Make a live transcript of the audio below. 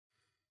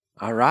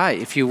All right,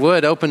 if you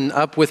would, open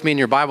up with me in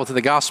your Bible to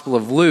the Gospel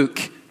of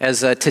Luke, as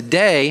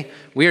today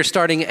we are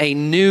starting a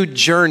new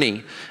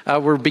journey.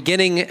 We're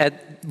beginning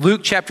at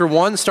Luke chapter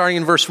 1, starting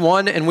in verse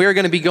 1, and we're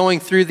going to be going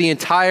through the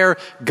entire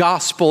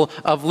Gospel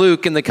of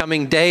Luke in the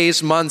coming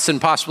days, months,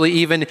 and possibly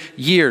even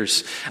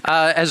years.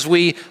 As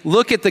we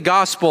look at the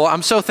Gospel,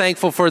 I'm so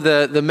thankful for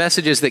the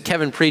messages that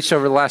Kevin preached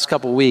over the last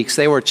couple weeks.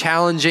 They were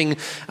challenging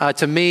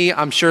to me.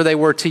 I'm sure they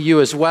were to you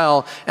as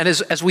well. And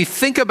as we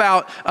think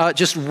about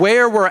just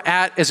where we're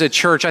at as a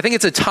church, I think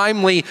it's a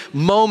timely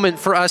moment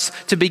for us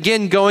to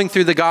begin going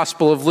through the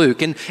Gospel of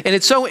Luke. And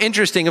it's so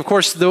interesting. Of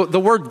course, the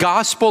word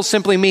gospel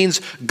simply means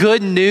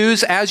good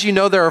news. As you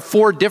know, there are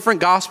 4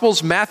 different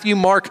gospels: Matthew,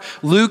 Mark,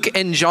 Luke,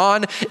 and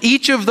John.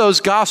 Each of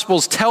those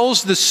gospels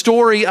tells the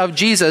story of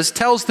Jesus,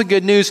 tells the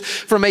good news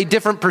from a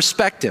different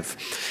perspective.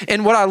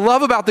 And what I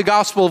love about the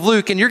Gospel of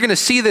Luke, and you're going to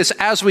see this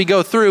as we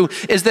go through,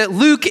 is that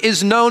Luke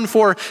is known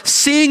for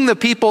seeing the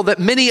people that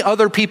many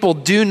other people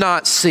do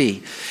not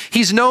see.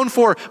 He's known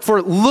for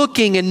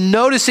looking and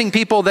noticing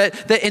people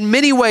that in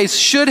many ways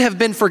should have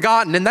been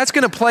forgotten. And that's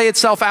going to play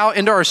itself out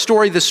into our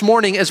story this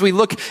morning as we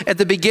look at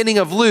the beginning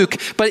of Luke.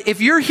 But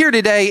if you're here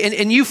today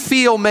and you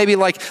feel maybe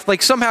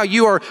like somehow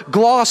you are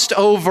glossed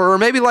over, or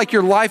maybe like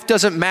your life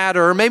doesn't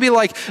matter, or maybe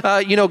like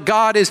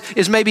God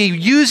is maybe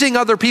using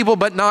other people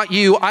but not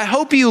you, I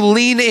hope you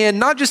lean in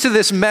not just to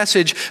this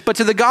message, but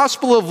to the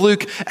Gospel of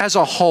Luke as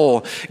a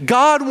whole.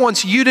 God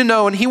wants you to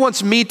know, and he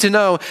wants me to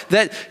know,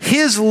 that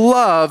his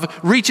love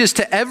reaches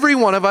to every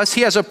one of us.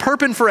 He has a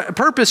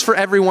purpose for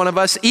every one of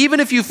us.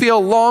 Even if you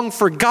feel long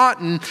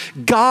forgotten,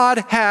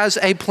 God has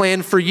a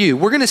plan for you.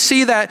 We're going to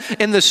see that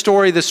in the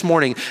story this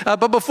morning.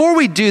 But before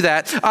we do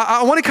that,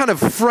 I want to kind of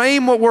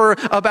frame what we're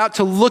about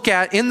to look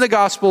at in the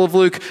Gospel of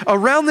Luke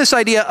around this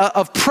idea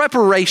of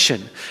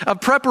preparation.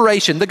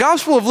 The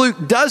Gospel of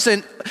Luke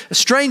doesn't,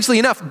 strangely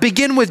enough,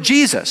 begin with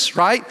Jesus,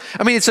 right?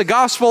 I mean, it's a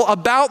gospel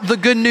about the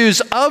good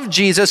news of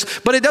Jesus,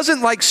 but it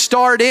doesn't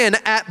start in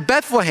at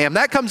Bethlehem.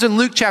 That comes in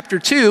Luke chapter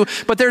 2,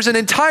 but there's an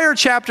entire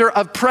chapter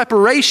of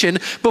preparation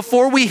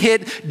before we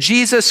hit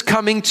Jesus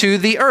coming to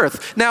the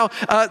earth. Now,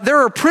 there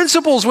are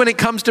principles when it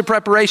comes to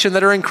preparation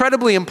that are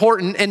incredibly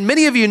important, and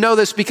many of you know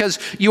this because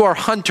you are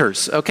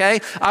hunters,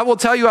 okay? I will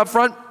tell you up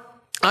front,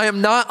 I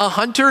am not a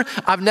hunter.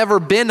 I've never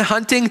been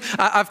hunting.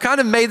 I've kind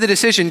of made the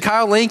decision.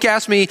 Kyle Link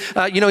asked me,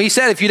 he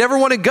said, if you'd ever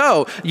want to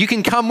go, you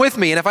can come with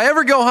me. And if I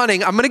ever go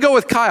hunting, I'm going to go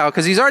with Kyle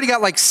because he's already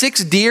got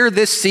 6 deer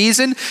this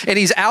season and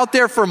he's out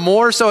there for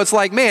more. So it's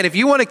man, if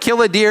you want to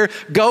kill a deer,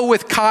 go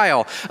with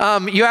Kyle.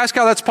 You ask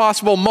how that's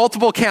possible.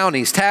 Multiple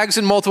counties, tags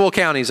in multiple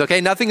counties.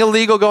 Okay. Nothing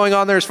illegal going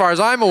on there as far as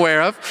I'm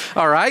aware of.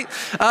 All right.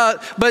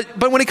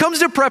 But when it comes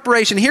to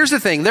preparation, here's the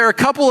thing. There are a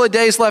couple of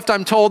days left,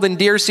 I'm told, in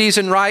deer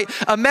season, right?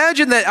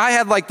 Imagine that I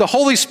had the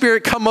Holy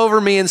Spirit come over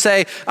me and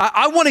say,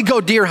 I want to go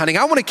deer hunting.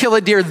 I want to kill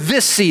a deer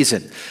this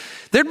season.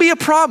 There'd be a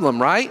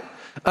problem, right?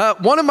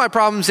 One of my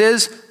problems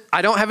is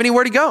I don't have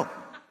anywhere to go.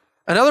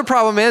 Another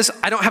problem is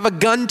I don't have a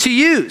gun to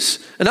use.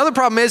 Another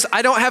problem is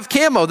I don't have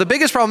camo. The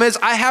biggest problem is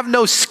I have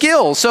no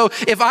skill. So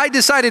if I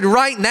decided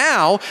right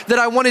now that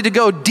I wanted to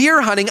go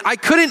deer hunting, I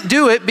couldn't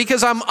do it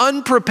because I'm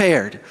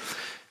unprepared. Have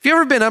you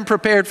ever been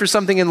unprepared for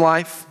something in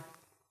life?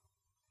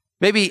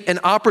 Maybe an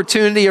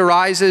opportunity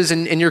arises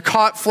and you're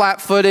caught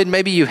flat-footed.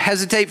 Maybe you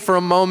hesitate for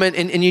a moment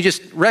and you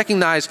just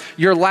recognize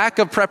your lack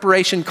of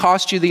preparation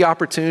cost you the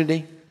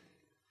opportunity.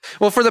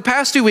 Well, for the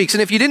past 2 weeks,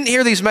 and if you didn't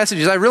hear these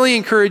messages, I really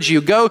encourage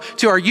you, go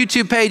to our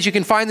YouTube page. You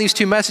can find these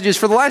 2 messages.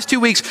 For the last 2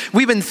 weeks,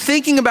 we've been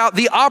thinking about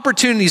the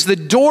opportunities, the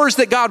doors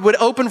that God would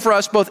open for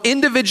us, both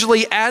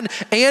individually and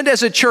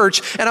as a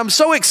church. And I'm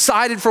so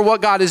excited for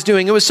what God is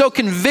doing. It was so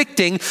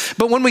convicting.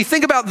 But when we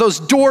think about those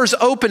doors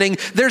opening,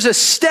 there's a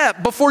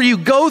step before you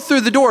go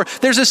through the door.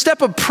 There's a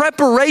step of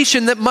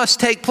preparation that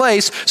must take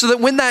place so that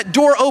when that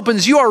door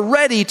opens, you are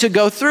ready to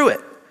go through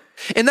it.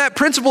 And that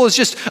principle is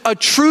just a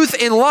truth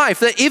in life,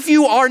 that if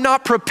you are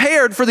not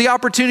prepared for the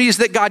opportunities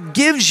that God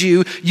gives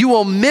you, you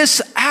will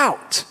miss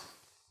out.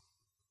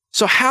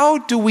 So how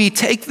do we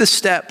take the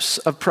steps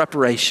of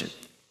preparation?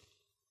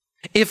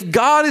 If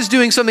God is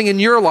doing something in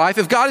your life,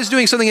 if God is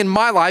doing something in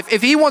my life,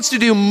 if he wants to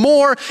do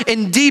more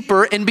and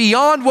deeper and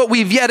beyond what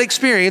we've yet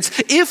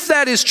experienced, if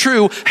that is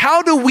true,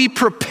 how do we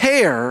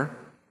prepare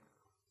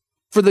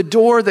for the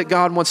door that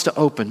God wants to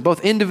open,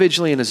 both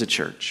individually and as a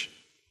church?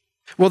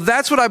 Well,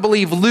 that's what I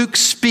believe Luke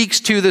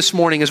speaks to this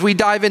morning as we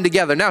dive in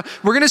together. Now,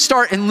 we're going to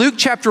start in Luke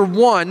chapter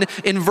 1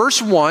 in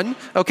verse 1,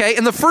 okay?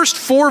 And the first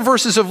 4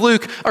 verses of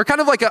Luke are kind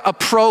of like a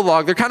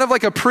prologue. They're kind of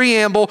like a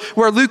preamble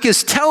where Luke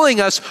is telling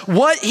us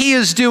what he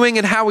is doing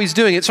and how he's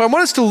doing it. So I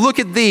want us to look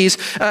at these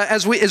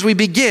as we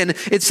begin.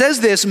 It says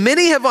this,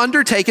 many have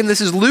undertaken,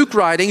 this is Luke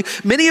writing,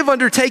 many have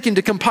undertaken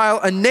to compile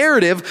a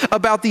narrative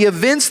about the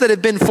events that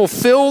have been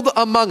fulfilled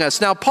among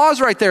us. Now,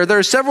 pause right there. There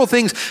are several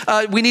things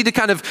we need to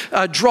kind of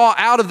draw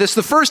out of this.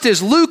 The first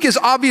is Luke is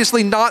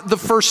obviously not the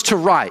first to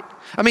write.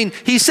 I mean,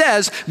 he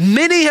says,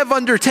 many have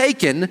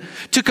undertaken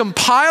to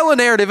compile a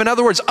narrative. In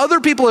other words, other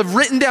people have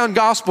written down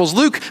gospels.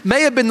 Luke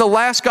may have been the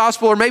last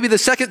gospel or maybe the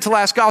second to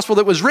last gospel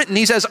that was written.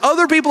 He says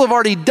other people have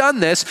already done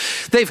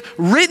this. They've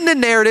written a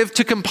narrative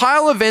to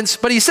compile events,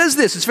 but he says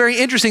this, it's very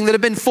interesting, that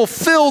have been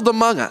fulfilled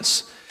among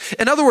us.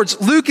 In other words,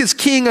 Luke is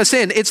keying us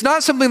in. It's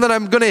not something that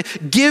I'm going to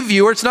give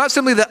you, or it's not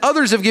something that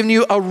others have given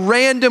you, a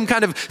random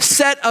kind of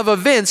set of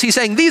events. He's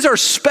saying these are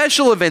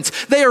special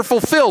events. They are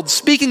fulfilled,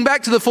 speaking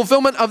back to the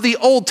fulfillment of the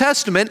Old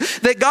Testament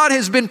that God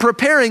has been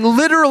preparing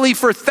literally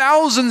for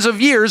thousands of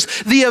years,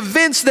 the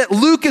events that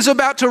Luke is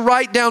about to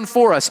write down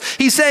for us.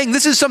 He's saying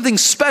this is something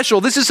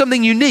special. This is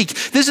something unique.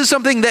 This is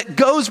something that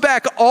goes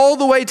back all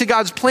the way to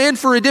God's plan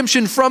for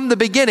redemption from the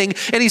beginning.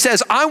 And he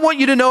says, I want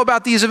you to know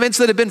about these events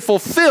that have been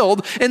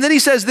fulfilled. And then he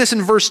says this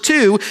in verse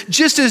 2,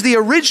 just as the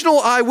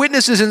original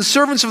eyewitnesses and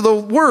servants of the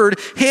word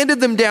handed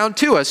them down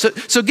to us.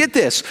 So get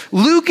this,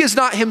 Luke is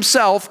not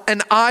himself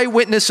an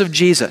eyewitness of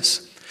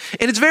Jesus.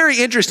 And it's very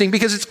interesting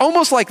because it's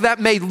almost like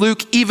that made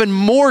Luke even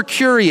more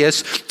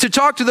curious to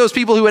talk to those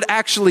people who had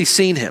actually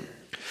seen him.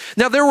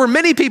 Now, there were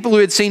many people who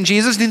had seen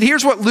Jesus, and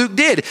here's what Luke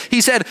did.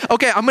 He said,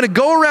 okay, I'm going to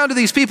go around to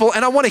these people,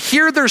 and I want to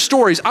hear their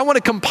stories. I want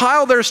to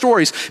compile their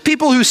stories.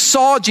 People who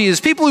saw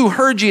Jesus, people who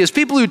heard Jesus,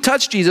 people who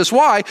touched Jesus.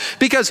 Why?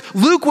 Because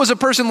Luke was a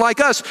person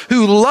like us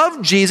who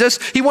loved Jesus.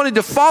 He wanted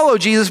to follow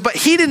Jesus, but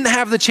he didn't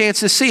have the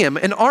chance to see him.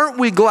 And aren't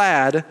we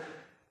glad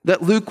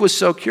that Luke was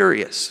so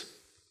curious?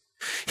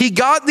 He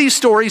got these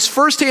stories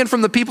firsthand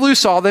from the people who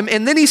saw them,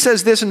 and then he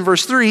says this in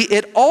verse 3,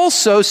 it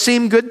also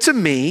seemed good to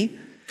me,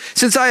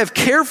 since I have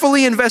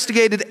carefully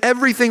investigated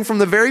everything from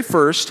the very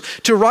first,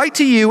 to write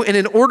to you in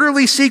an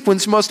orderly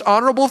sequence, most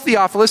honorable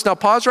Theophilus. Now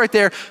pause right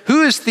there.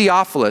 Who is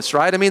Theophilus,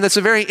 right? I mean, that's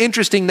a very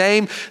interesting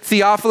name.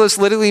 Theophilus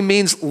literally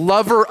means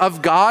lover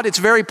of God. It's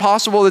very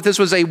possible that this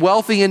was a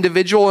wealthy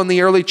individual in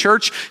the early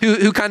church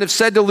who kind of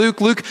said to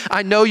Luke, Luke,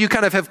 I know you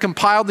kind of have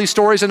compiled these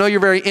stories. I know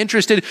you're very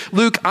interested.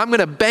 Luke, I'm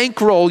going to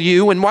bankroll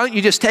you, and why don't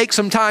you just take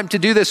some time to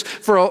do this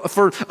for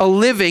a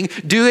living,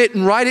 do it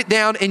and write it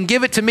down and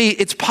give it to me.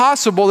 It's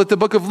possible that the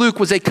book of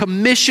Luke was a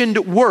commissioned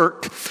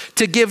work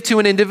to give to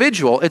an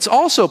individual. It's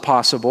also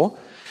possible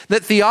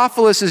that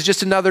Theophilus is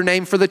just another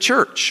name for the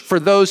church, for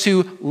those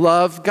who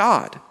love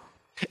God.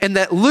 And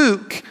that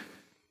Luke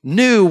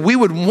knew we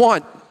would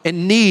want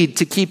and need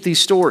to keep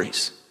these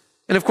stories.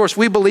 And of course,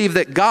 we believe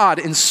that God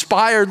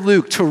inspired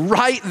Luke to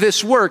write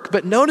this work.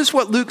 But notice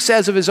what Luke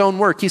says of his own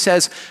work. He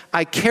says,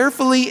 I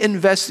carefully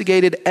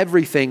investigated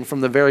everything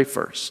from the very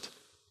first,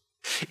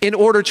 in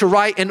order to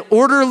write an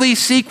orderly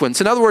sequence.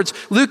 In other words,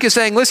 Luke is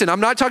saying, listen, I'm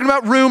not talking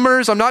about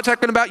rumors. I'm not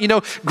talking about,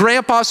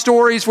 grandpa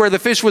stories where the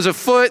fish was a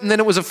foot and then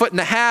it was a foot and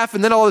a half.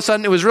 And then all of a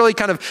sudden it was really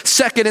kind of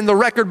second in the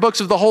record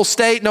books of the whole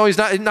state. No, he's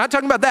not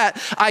talking about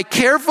that. I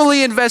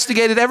carefully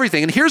investigated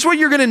everything. And here's what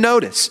you're going to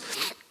notice.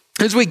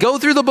 As we go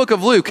through the book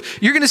of Luke,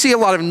 you're going to see a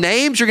lot of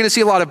names. You're going to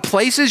see a lot of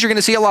places. You're going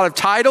to see a lot of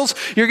titles.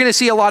 You're going to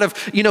see a lot of,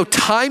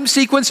 time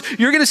sequence.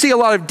 You're going to see a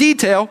lot of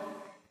detail.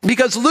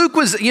 Because Luke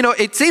was,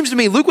 it seems to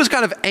me Luke was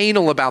kind of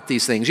anal about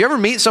these things. You ever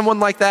meet someone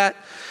like that?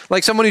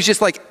 Like someone who's just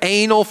like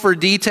anal for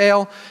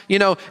detail?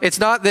 It's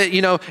not that,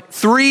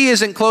 3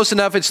 isn't close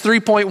enough, it's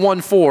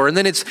 3.14. And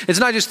then it's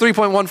not just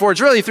 3.14,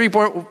 it's really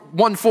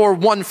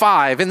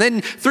 3.1415. And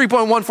then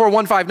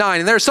 3.14159.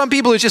 And there are some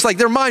people who's just like,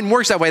 their mind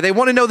works that way. They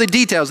want to know the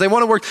details. They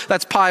want to work,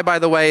 that's pi, by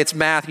the way, it's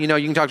math. You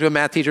can talk to a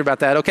math teacher about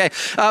that, okay?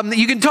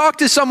 You can talk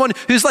to someone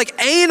who's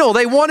like anal.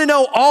 They want to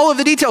know all of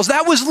the details.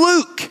 That was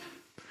Luke.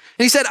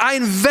 And he said, I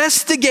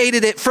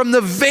investigated it from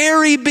the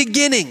very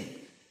beginning.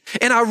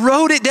 And I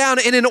wrote it down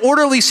in an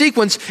orderly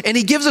sequence. And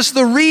he gives us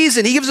the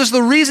reason. He gives us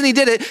the reason he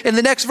did it. In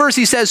the next verse,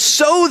 he says,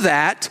 so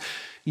that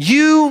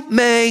you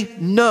may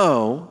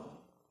know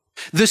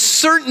the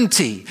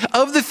certainty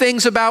of the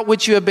things about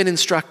which you have been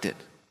instructed.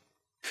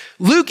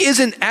 Luke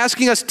isn't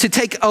asking us to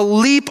take a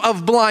leap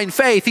of blind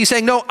faith. He's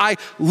saying, no, I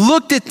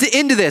looked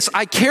into this.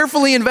 I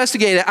carefully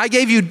investigated. I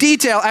gave you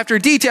detail after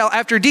detail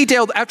after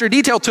detail after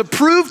detail to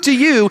prove to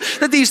you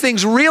that these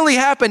things really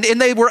happened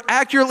and they were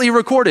accurately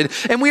recorded.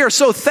 And we are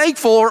so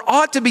thankful, or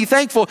ought to be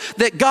thankful,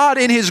 that God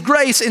in his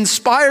grace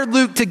inspired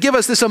Luke to give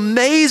us this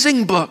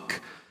amazing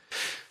book,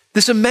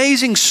 this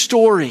amazing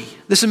story,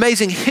 this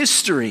amazing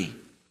history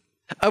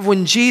of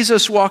when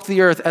Jesus walked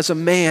the earth as a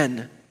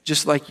man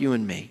just like you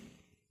and me.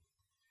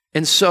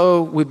 And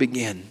so we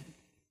begin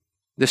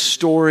the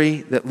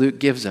story that Luke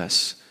gives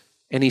us.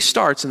 And he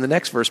starts in the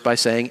next verse by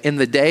saying, in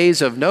the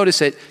days of,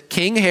 notice it,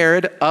 King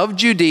Herod of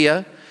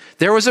Judea,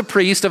 there was a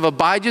priest of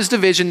Abijah's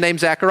division named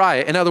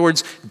Zechariah. In other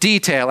words,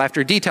 detail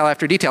after detail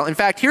after detail. In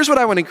fact, here's what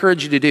I would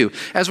encourage you to do.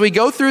 As we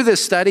go through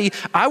this study,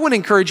 I would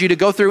encourage you to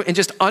go through and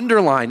just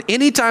underline.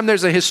 Anytime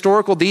there's a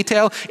historical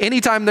detail,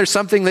 anytime there's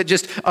something that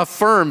just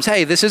affirms,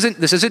 hey, this isn't,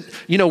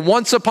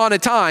 once upon a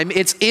time,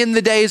 it's in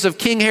the days of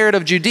King Herod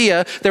of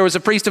Judea, there was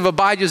a priest of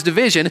Abijah's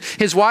division.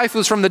 His wife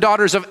was from the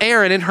daughters of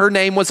Aaron, and her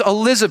name was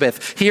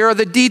Elizabeth. Here are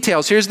the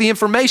details. Here's the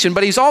information.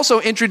 But he's also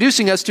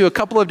introducing us to a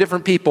couple of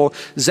different people,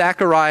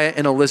 Zechariah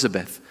and Elizabeth.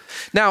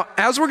 Now,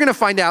 as we're going to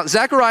find out,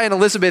 Zechariah and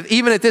Elizabeth,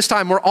 even at this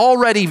time, were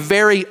already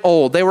very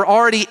old. They were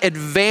already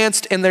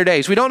advanced in their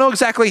days. We don't know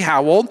exactly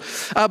how old,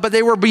 but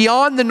they were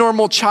beyond the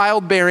normal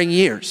childbearing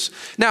years.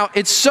 Now,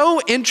 it's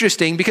so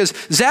interesting because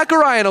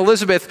Zechariah and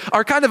Elizabeth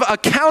are kind of a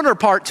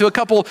counterpart to a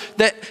couple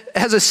that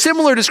has a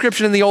similar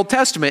description in the Old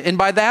Testament. And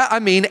by that, I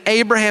mean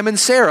Abraham and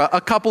Sarah,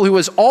 a couple who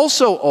was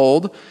also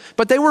old,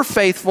 but they were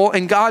faithful,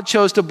 and God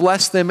chose to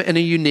bless them in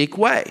a unique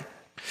way.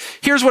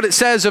 Here's what it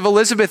says of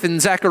Elizabeth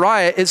and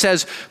Zechariah. It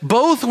says,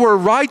 both were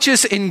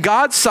righteous in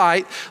God's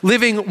sight,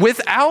 living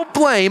without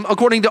blame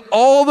according to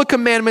all the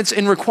commandments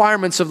and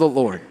requirements of the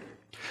Lord.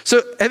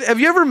 So have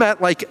you ever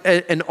met like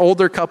an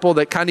older couple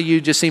that kind of you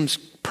just seems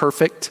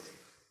perfect?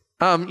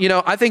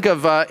 I think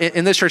of,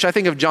 in this church, I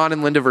think of John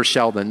and Linda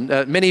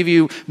Vershelden. Many of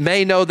you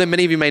may know them,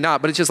 many of you may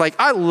not, but it's just like,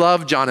 I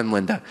love John and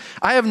Linda.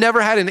 I have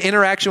never had an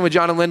interaction with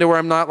John and Linda where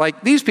I'm not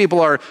like, these people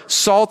are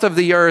salt of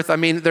the earth. I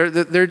mean,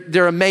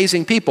 they're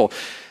amazing people.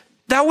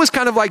 That was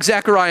kind of like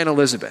Zechariah and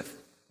Elizabeth.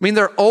 I mean,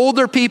 they're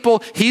older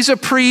people. He's a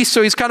priest,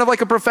 so he's kind of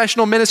like a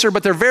professional minister,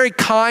 but they're very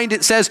kind.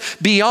 It says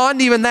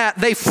beyond even that,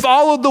 they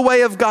followed the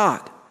way of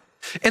God.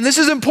 And this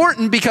is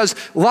important because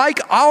like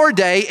our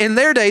day, in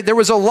their day, there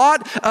was a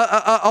lot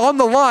on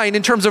the line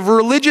in terms of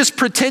religious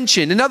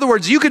pretension. In other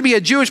words, you could be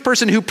a Jewish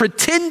person who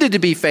pretended to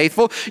be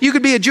faithful. You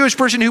could be a Jewish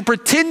person who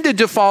pretended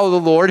to follow the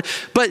Lord.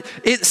 But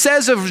it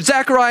says of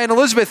Zechariah and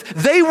Elizabeth,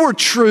 they were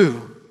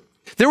true.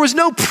 There was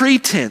no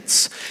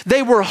pretense.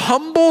 They were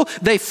humble.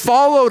 They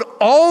followed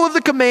all of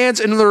the commands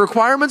and the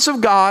requirements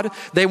of God.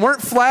 They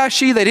weren't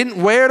flashy. They didn't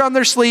wear it on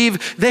their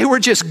sleeve. They were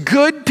just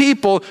good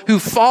people who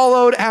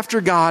followed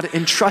after God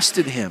and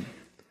trusted him.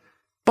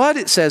 But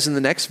it says in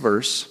the next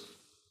verse,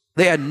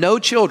 they had no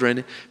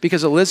children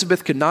because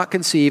Elizabeth could not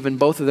conceive, and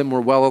both of them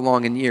were well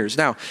along in years.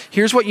 Now,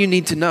 here's what you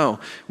need to know.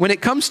 When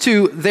it comes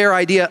to their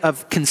idea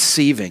of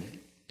conceiving,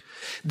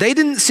 they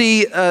didn't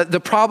see the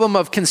problem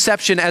of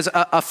conception as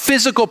a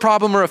physical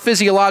problem or a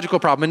physiological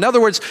problem. In other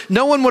words,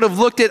 no one would have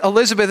looked at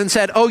Elizabeth and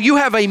said, oh, you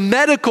have a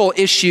medical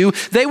issue.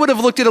 They would have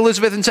looked at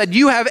Elizabeth and said,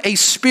 you have a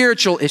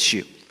spiritual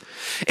issue.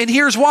 And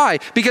here's why.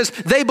 Because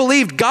they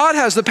believed God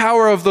has the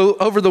power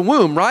over the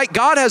womb, right?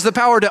 God has the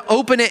power to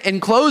open it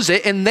and close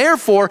it. And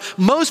therefore,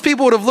 most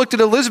people would have looked at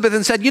Elizabeth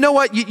and said, you know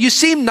what? You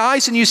seem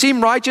nice and you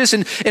seem righteous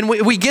and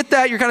we get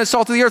that. You're kind of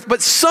salt of the earth,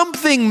 but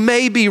something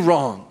may be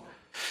wrong.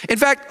 In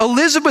fact,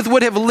 Elizabeth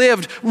would have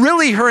lived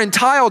really her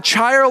entire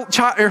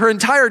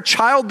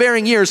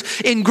childbearing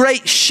years in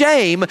great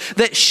shame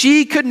that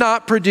she could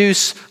not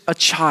produce a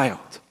child.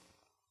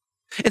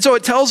 And so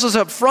it tells us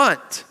up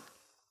front,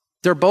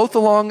 they're both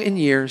along in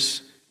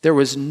years. There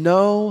was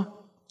no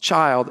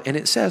child. And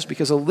it says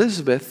because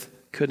Elizabeth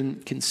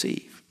couldn't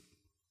conceive.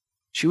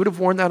 She would have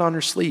worn that on her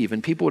sleeve,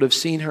 and people would have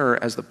seen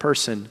her as the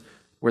person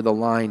where the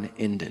line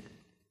ended.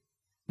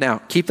 Now,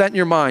 keep that in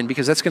your mind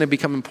because that's going to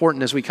become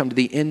important as we come to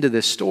the end of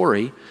this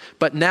story.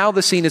 But now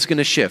the scene is going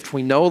to shift.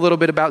 We know a little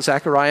bit about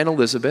Zechariah and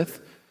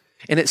Elizabeth.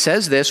 And it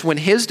says this, when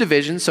his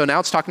division, so now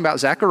it's talking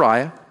about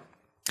Zechariah,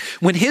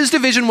 when his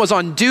division was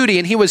on duty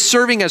and he was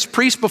serving as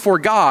priest before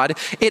God,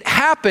 it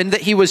happened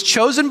that he was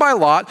chosen by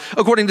Lot,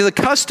 according to the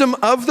custom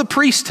of the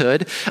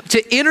priesthood,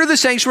 to enter the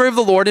sanctuary of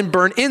the Lord and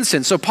burn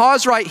incense. So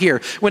pause right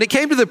here. When it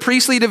came to the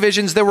priestly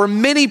divisions, there were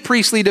many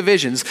priestly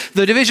divisions.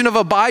 The division of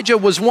Abijah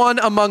was one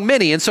among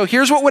many. And so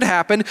here's what would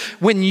happen.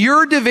 When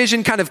your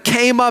division kind of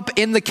came up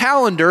in the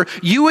calendar,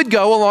 you would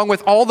go along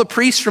with all the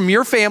priests from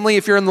your family,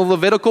 if you're in the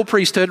Levitical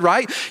priesthood,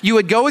 right? You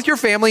would go with your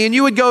family and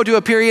you would go to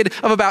a period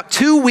of about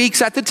 2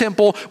 weeks at the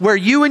temple where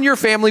you and your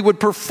family would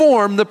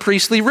perform the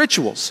priestly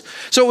rituals.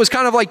 So it was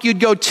kind of like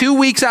you'd go 2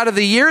 weeks out of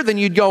the year, then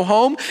you'd go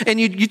home and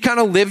you'd kind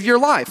of live your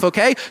life,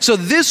 okay? So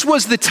this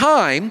was the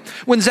time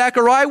when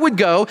Zechariah would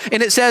go,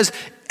 and it says,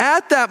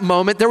 at that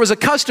moment, there was a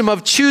custom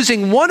of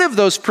choosing one of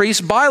those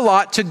priests by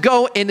lot to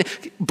go and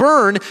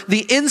burn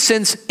the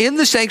incense in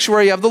the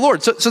sanctuary of the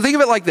Lord. So think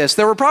of it like this.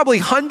 There were probably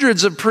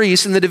hundreds of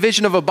priests in the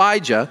division of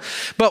Abijah,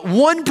 but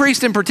one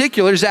priest in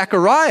particular,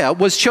 Zechariah,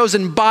 was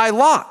chosen by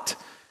lot.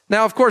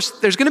 Now, of course,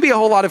 there's going to be a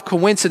whole lot of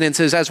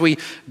coincidences as we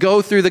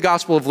go through the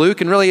Gospel of Luke,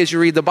 and really as you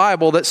read the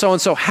Bible, that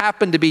so-and-so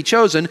happened to be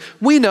chosen.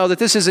 We know that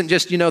this isn't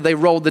just, they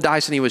rolled the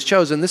dice and he was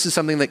chosen. This is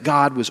something that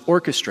God was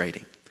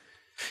orchestrating.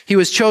 He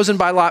was chosen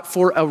by lot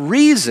for a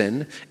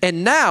reason,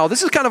 and now,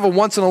 this is kind of a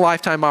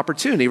once-in-a-lifetime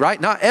opportunity,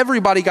 right? Not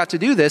everybody got to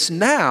do this.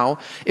 Now,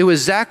 it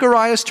was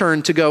Zechariah's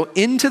turn to go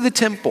into the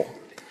temple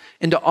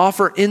and to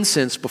offer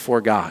incense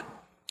before God.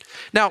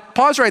 Now,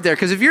 pause right there,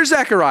 because if you're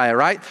Zechariah,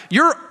 right,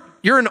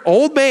 you're an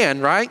old man,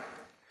 right?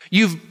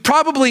 You've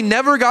probably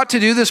never got to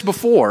do this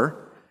before.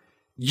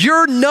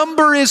 Your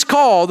number is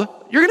called.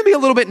 You're going to be a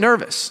little bit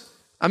nervous.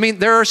 I mean,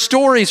 there are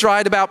stories,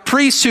 right, about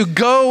priests who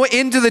go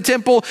into the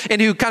temple and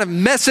who kind of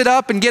mess it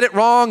up and get it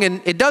wrong, and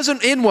it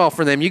doesn't end well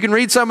for them. You can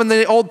read some in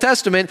the Old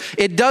Testament.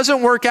 It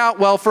doesn't work out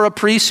well for a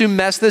priest who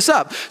messed this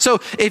up. So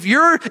if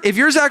you're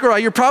Zechariah,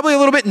 you're probably a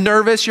little bit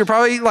nervous. You're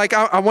probably like,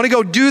 I want to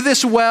go do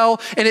this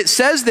well. And it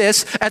says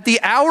this, at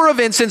the hour of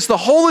incense, the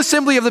whole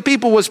assembly of the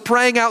people was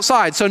praying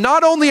outside. So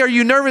not only are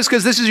you nervous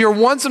because this is your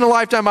once in a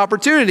lifetime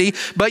opportunity,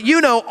 but you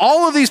know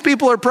all of these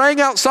people are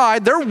praying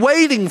outside. They're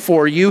waiting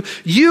for you.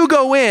 You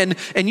go in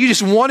and you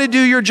just want to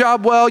do your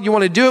job well. You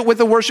want to do it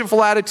with a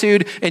worshipful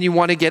attitude and you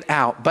want to get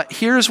out. But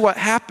here's what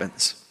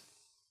happens.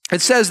 It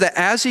says that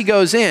as he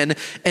goes in,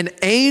 an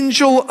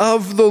angel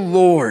of the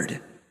Lord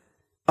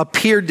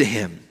appeared to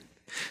him,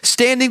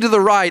 standing to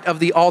the right of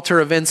the altar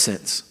of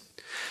incense.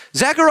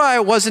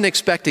 Zechariah wasn't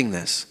expecting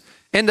this.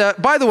 And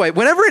by the way,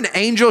 whenever an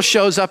angel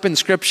shows up in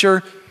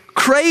Scripture,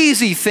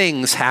 crazy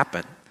things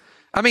happen.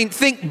 I mean,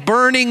 think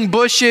burning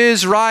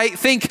bushes, right?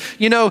 Think,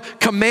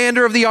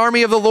 commander of the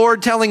army of the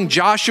Lord telling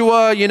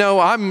Joshua,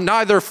 I'm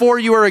neither for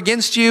you or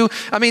against you.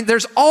 I mean,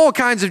 there's all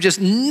kinds of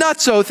just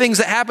nutso things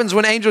that happens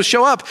when angels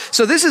show up.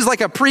 So this is like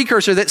a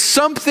precursor that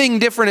something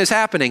different is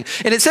happening.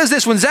 And it says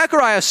this, when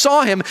Zechariah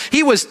saw him,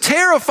 he was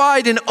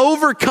terrified and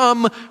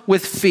overcome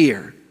with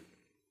fear.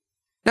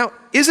 Now,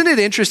 isn't it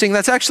interesting?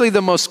 That's actually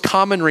the most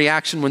common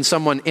reaction when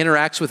someone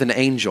interacts with an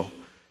angel.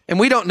 And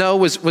we don't know,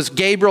 was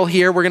Gabriel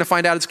here? We're going to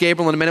find out it's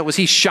Gabriel in a minute. Was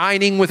he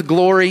shining with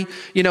glory?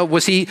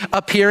 Was he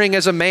appearing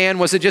as a man?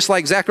 Was it just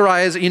like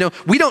Zechariah's?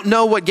 We don't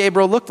know what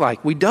Gabriel looked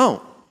like. We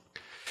don't.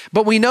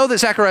 But we know that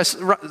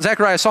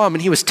Zechariah saw him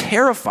and he was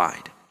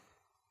terrified.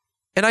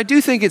 And I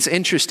do think it's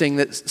interesting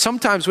that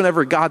sometimes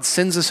whenever God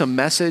sends us a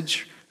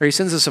message or he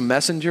sends us a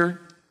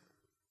messenger,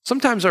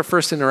 sometimes our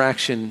first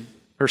interaction,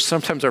 or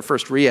sometimes our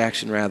first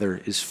reaction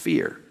rather, is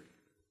fear.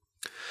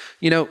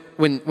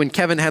 When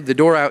Kevin had the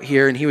door out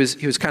here and he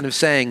was kind of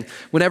saying,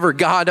 whenever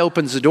God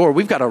opens the door,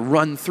 we've got to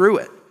run through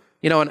it.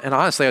 And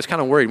honestly, I was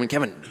kind of worried when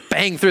Kevin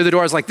banged through the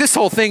door. I was like, this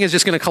whole thing is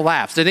just going to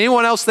collapse. Did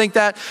anyone else think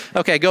that?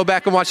 Okay, go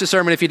back and watch the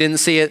sermon. If you didn't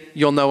see it,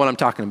 you'll know what I'm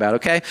talking about,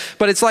 okay?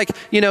 But it's like,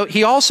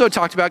 he also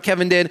talked about,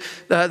 Kevin did,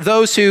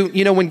 those who,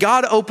 when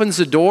God opens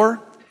the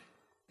door,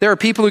 there are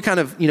people who kind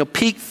of,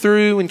 peek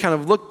through and kind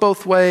of look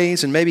both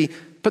ways and maybe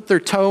put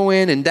their toe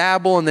in and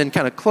dabble and then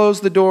kind of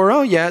close the door.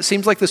 Oh yeah, it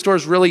seems like this door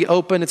is really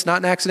open. It's not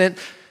an accident.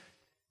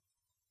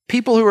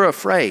 People who are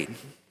afraid,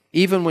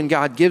 even when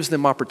God gives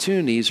them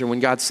opportunities or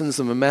when God sends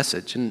them a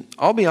message. And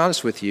I'll be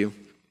honest with you,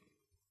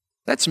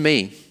 that's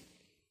me.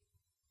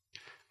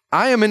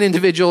 I am an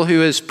individual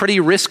who is pretty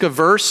risk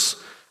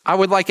averse. I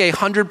would like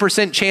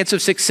 100% chance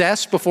of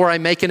success before I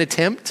make an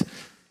attempt.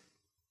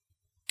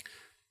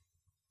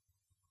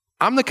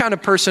 I'm the kind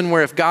of person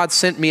where if God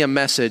sent me a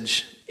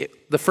message,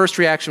 the first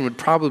reaction would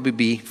probably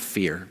be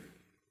fear.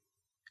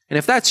 And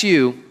if that's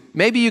you,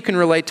 maybe you can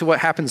relate to what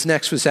happens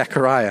next with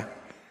Zechariah.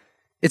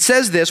 It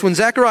says this, when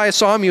Zechariah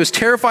saw him, he was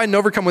terrified and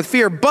overcome with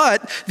fear,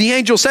 but the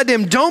angel said to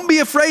him, don't be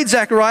afraid,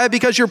 Zechariah,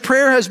 because your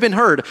prayer has been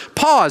heard.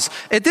 Pause.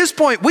 At this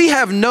point, we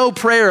have no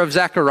prayer of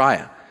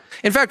Zechariah.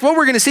 In fact, what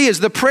we're going to see is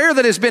the prayer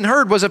that has been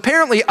heard was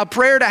apparently a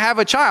prayer to have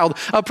a child,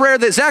 a prayer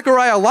that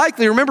Zechariah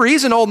likely, remember,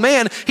 he's an old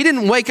man. He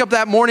didn't wake up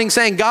that morning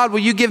saying, God, will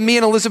you give me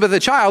and Elizabeth a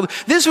child?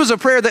 This was a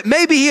prayer that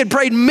maybe he had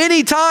prayed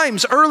many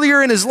times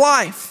earlier in his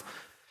life.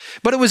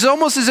 But it was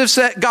almost as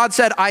if God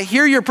said, I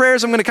hear your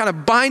prayers. I'm going to kind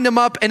of bind them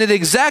up. And at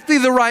exactly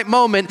the right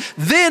moment,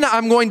 then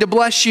I'm going to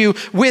bless you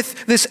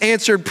with this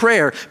answered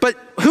prayer. But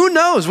who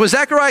knows? Was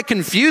Zechariah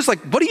confused? Like,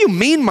 what do you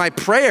mean my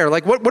prayer?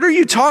 Like, what are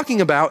you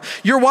talking about?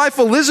 Your wife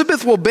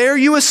Elizabeth will bear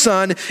you a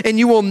son, and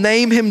you will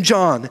name him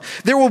John.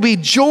 There will be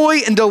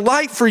joy and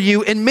delight for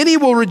you, and many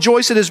will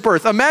rejoice at his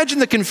birth. Imagine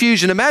the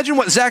confusion. Imagine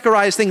what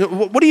Zechariah is thinking.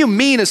 What do you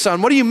mean a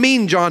son? What do you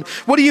mean, John?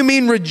 What do you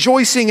mean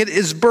rejoicing at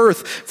his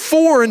birth?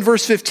 For, in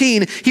verse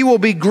 15, he will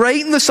be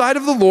great in the sight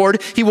of the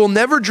Lord. He will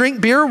never drink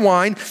beer or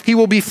wine. He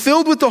will be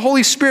filled with the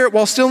Holy Spirit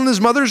while still in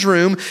his mother's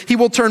womb. He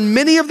will turn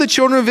many of the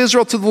children of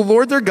Israel to the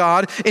Lord their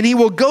God, and he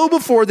will go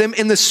before them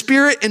in the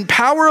spirit and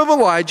power of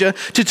Elijah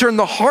to turn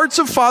the hearts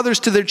of fathers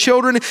to their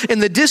children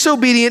and the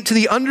disobedient to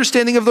the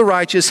understanding of the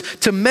righteous,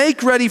 to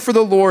make ready for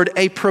the Lord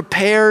a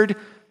prepared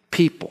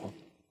people.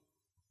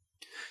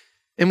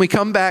 And we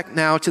come back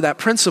now to that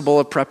principle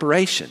of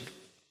preparation.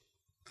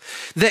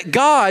 That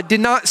God did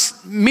not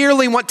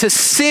merely want to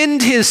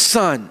send his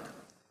son.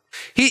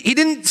 He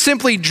didn't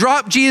simply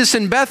drop Jesus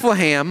in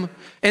Bethlehem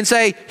and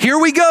say, here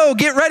we go,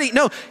 get ready.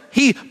 No,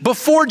 he,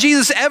 before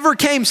Jesus ever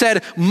came,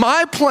 said,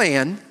 my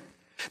plan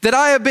that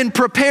I have been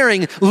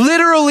preparing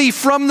literally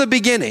from the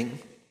beginning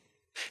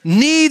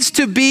needs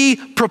to be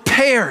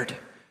prepared.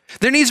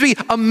 There needs to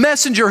be a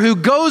messenger who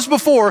goes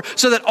before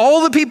so that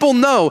all the people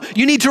know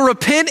you need to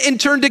repent and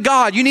turn to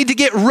God. You need to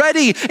get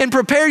ready and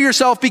prepare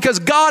yourself because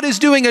God is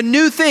doing a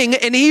new thing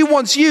and he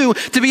wants you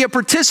to be a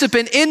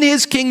participant in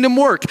his kingdom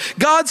work.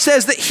 God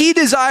says that he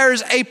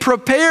desires a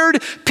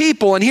prepared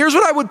people. And here's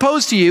what I would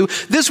pose to you.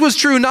 This was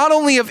true not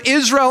only of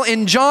Israel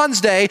in John's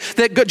day,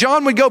 that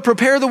John would go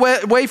prepare the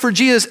way for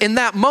Jesus in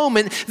that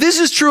moment. This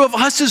is true of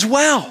us as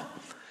well.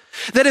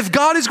 That if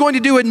God is going to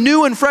do a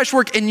new and fresh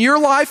work in your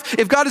life,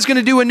 if God is going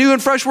to do a new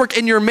and fresh work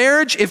in your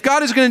marriage, if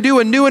God is going to do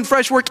a new and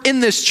fresh work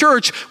in this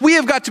church, we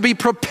have got to be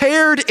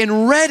prepared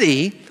and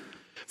ready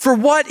for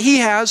what he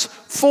has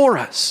for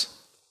us.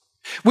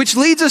 Which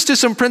leads us to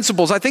some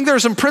principles. I think there are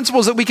some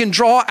principles that we can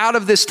draw out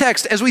of this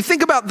text as we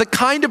think about the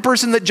kind of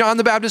person that John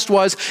the Baptist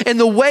was and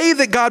the way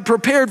that God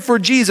prepared for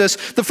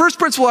Jesus. The first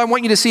principle I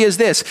want you to see is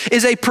this,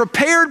 is a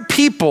prepared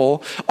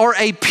people are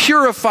a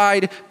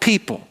purified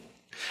people.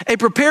 A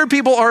prepared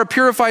people are a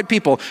purified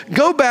people.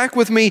 Go back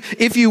with me,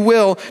 if you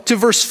will, to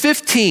verse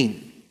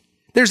 15.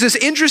 There's this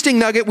interesting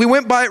nugget. We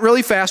went by it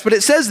really fast, but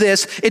it says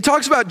this. It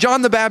talks about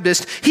John the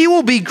Baptist. He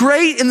will be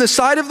great in the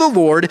sight of the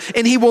Lord,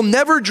 and he will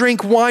never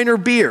drink wine or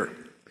beer.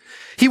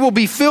 He will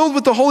be filled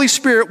with the Holy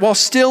Spirit while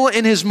still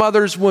in his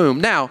mother's womb.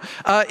 Now,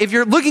 if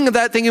you're looking at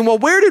that thinking, well,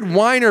 where did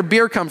wine or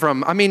beer come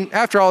from? I mean,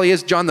 after all, he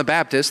is John the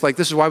Baptist. Like,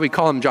 this is why we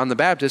call him John the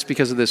Baptist,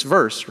 because of this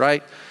verse,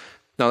 right?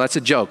 No, that's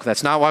a joke.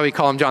 That's not why we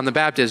call him John the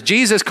Baptist.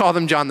 Jesus called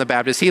him John the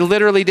Baptist. He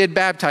literally did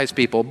baptize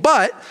people.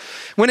 But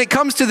when it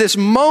comes to this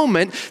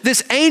moment,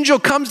 this angel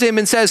comes to him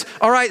and says,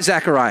 all right,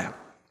 Zechariah,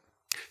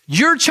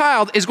 your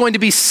child is going to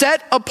be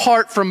set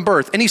apart from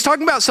birth. And he's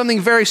talking about something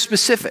very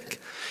specific.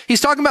 He's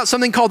talking about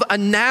something called a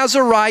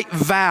Nazirite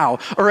vow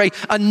or a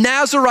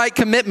Nazirite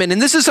commitment. And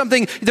this is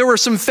something, there were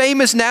some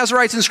famous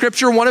Nazirites in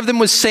scripture. One of them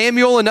was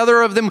Samuel.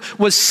 Another of them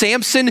was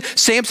Samson.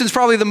 Samson's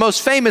probably the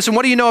most famous. And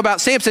what do you know about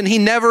Samson? He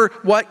never,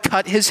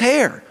 cut his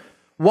hair.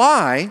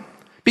 Why?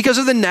 Because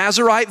of the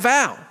Nazirite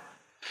vow.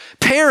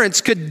 Parents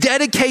could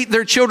dedicate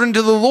their children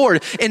to the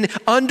Lord and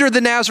under the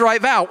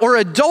Nazirite vow, or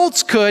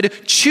adults could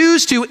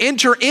choose to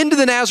enter into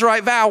the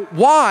Nazirite vow.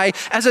 Why?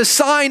 As a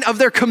sign of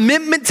their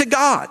commitment to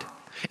God.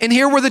 And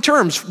here were the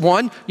terms.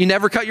 One, you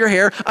never cut your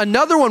hair.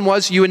 Another one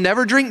was you would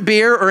never drink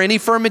beer or any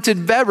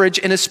fermented beverage,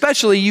 and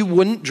especially you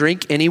wouldn't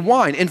drink any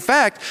wine. In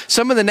fact,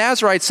 some of the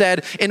Nazirites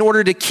said, in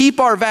order to keep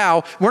our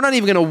vow, we're not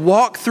even going to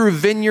walk through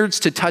vineyards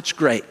to touch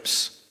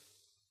grapes.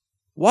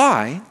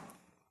 Why?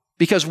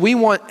 Because we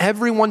want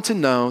everyone to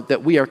know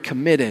that we are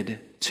committed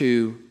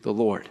to the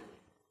Lord.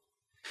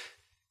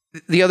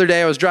 The other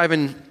day I was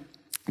driving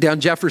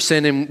down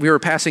Jefferson and we were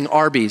passing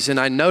Arby's, and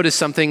I noticed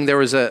something. There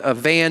was a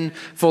van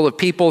full of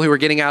people who were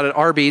getting out at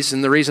Arby's,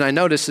 and the reason I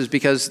noticed is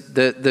because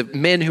the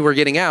men who were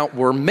getting out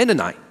were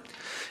Mennonite.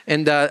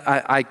 And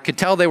I could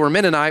tell they were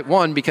Mennonite,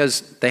 one,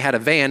 because they had a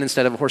van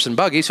instead of a horse and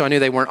buggy, so I knew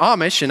they weren't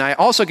Amish, and I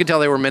also could tell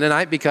they were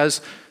Mennonite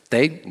because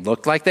they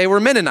looked like they were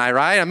Mennonite,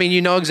 right? I mean,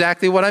 you know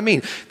exactly what I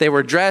mean. They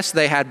were dressed,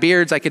 they had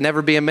beards. I could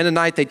never be a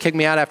Mennonite. They'd kick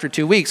me out after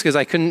 2 weeks because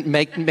I couldn't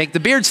make the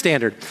beard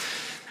standard.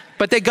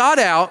 But they got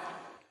out,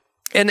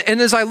 and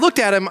as I looked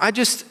at him,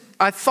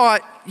 I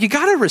thought, you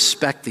got to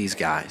respect these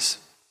guys.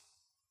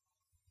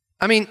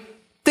 I mean,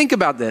 think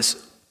about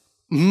this.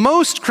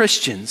 Most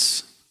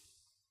Christians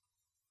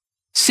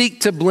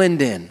seek to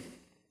blend in.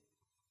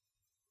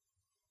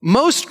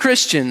 Most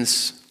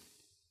Christians,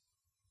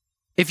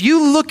 if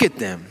you look at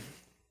them,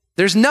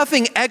 there's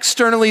nothing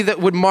externally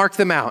that would mark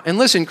them out. And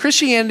listen,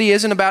 Christianity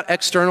isn't about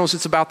externals,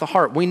 it's about the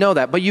heart. We know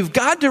that. But you've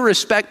got to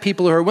respect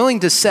people who are willing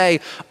to say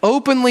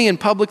openly and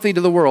publicly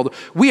to the world,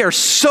 we are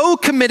so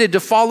committed to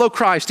follow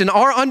Christ in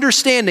our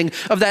understanding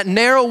of that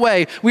narrow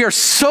way. We are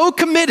so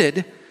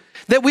committed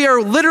that we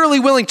are literally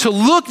willing to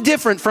look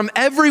different from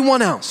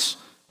everyone else.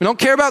 We don't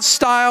care about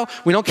style.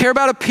 We don't care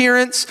about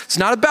appearance. It's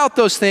not about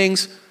those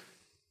things.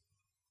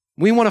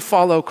 We want to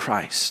follow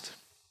Christ.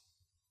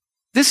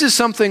 This is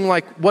something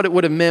like what it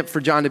would have meant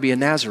for John to be a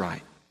Nazirite.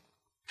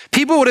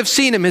 People would have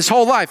seen him his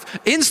whole life.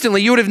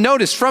 Instantly, you would have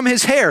noticed from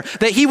his hair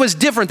that he was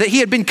different, that he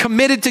had been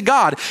committed to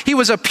God. He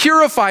was a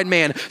purified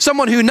man,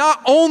 someone who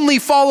not only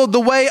followed the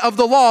way of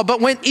the law,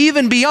 but went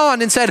even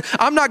beyond and said,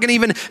 I'm not going to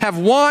even have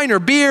wine or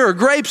beer or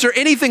grapes or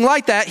anything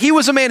like that. He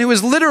was a man who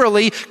was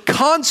literally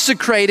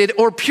consecrated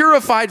or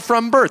purified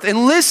from birth.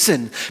 And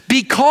listen,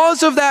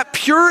 because of that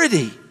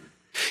purity,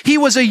 he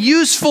was a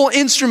useful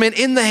instrument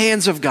in the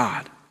hands of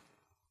God.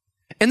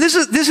 And this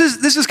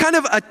is kind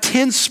of a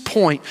tense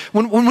point.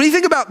 When we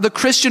think about the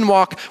Christian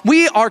walk,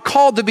 we are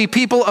called to be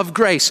people of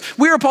grace.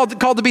 We are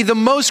called to be the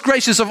most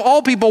gracious of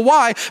all people.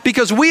 Why?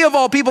 Because we of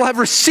all people have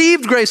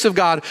received grace of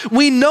God.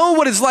 We know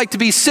what it's like to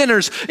be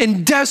sinners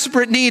in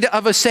desperate need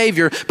of a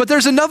Savior. But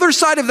there's another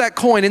side of that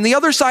coin, and the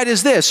other side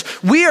is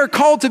this. We are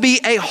called to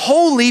be a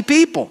holy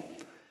people.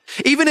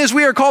 Even as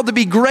we are called to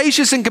be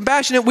gracious and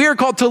compassionate, we are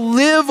called to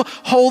live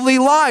holy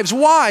lives.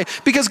 Why?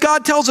 Because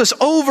God tells us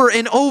over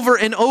and over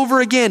and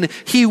over again,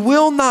 He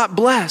will not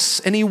bless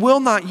and He will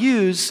not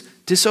use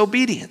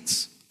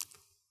disobedience.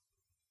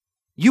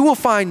 You will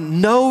find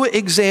no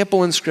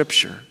example in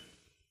Scripture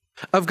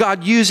of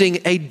God using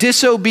a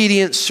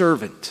disobedient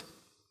servant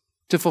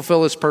to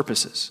fulfill His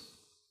purposes.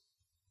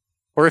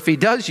 Or if He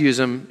does use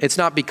them, it's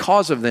not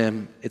because of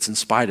them, it's in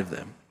spite of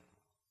them.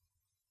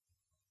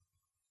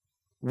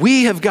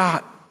 We have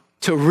got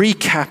to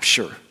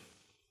recapture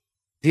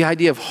the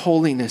idea of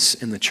holiness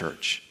in the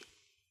church.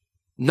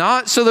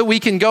 Not so that we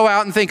can go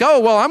out and think, oh,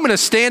 well, I'm going to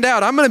stand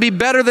out. I'm going to be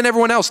better than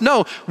everyone else.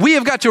 No, we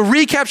have got to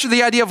recapture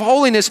the idea of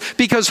holiness,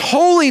 because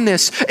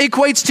holiness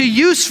equates to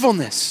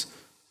usefulness.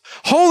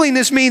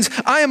 Holiness means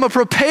I am a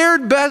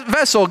prepared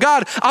vessel.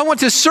 God, I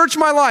want to search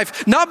my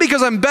life, not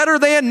because I'm better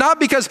than, not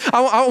because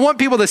I want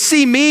people to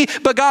see me,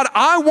 but God,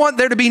 I want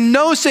there to be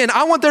no sin.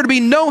 I want there to be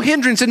no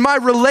hindrance in my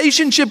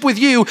relationship with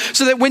you,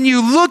 so that when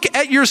you look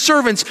at your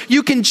servants,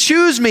 you can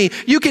choose me.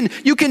 You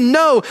can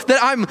know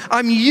that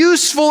I'm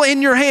useful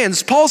in your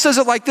hands. Paul says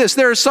it like this: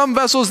 there are some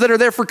vessels that are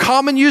there for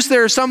common use.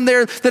 There are some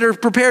there that are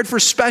prepared for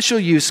special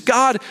use.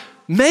 God,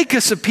 make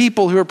us a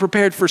people who are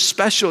prepared for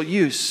special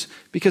use,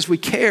 because we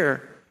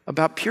care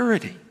about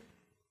purity.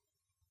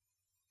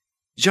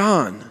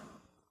 John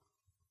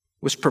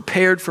was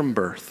prepared from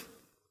birth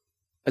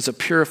as a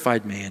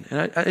purified man.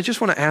 And I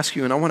just want to ask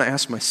you, and I want to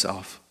ask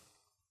myself,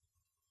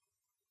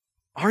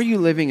 are you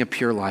living a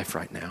pure life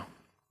right now?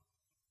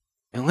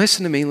 And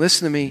listen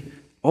to me.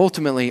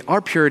 Ultimately,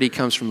 our purity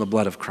comes from the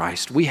blood of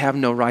Christ. We have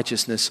no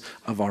righteousness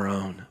of our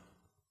own.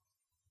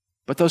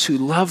 But those who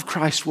love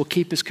Christ will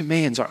keep his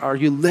commands. Are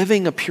you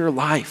living a pure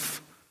life?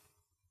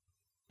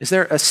 Is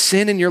there a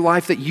sin in your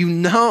life that you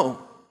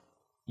know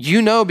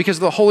because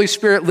of the Holy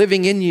Spirit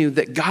living in you,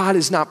 that God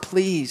is not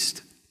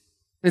pleased?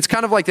 And it's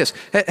kind of like this.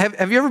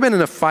 Have you ever been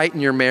in a fight in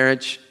your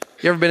marriage?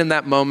 You ever been in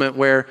that moment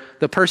where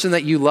the person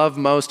that you love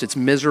most, it's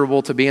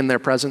miserable to be in their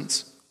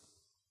presence?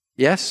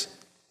 Yes?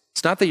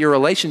 It's not that your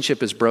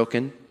relationship is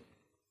broken,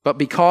 but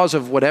because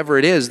of whatever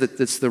it is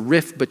that's the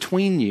rift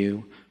between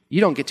you,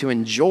 you don't get to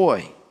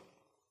enjoy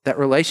that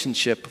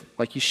relationship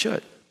like you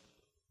should.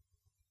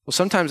 Well,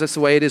 sometimes that's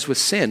the way it is with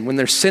sin. When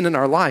there's sin in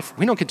our life,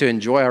 we don't get to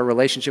enjoy our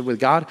relationship with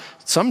God.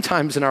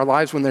 Sometimes in our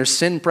lives, when there's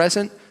sin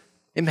present,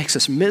 it makes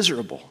us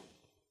miserable.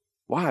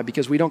 Why?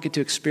 Because we don't get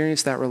to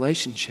experience that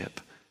relationship.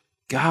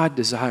 God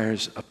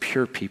desires a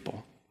pure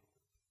people.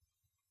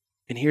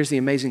 And here's the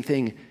amazing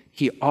thing: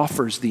 he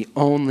offers the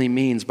only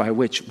means by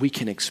which we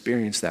can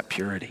experience that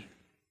purity.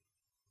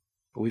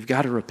 But we've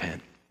got to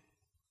repent.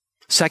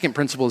 Second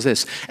principle is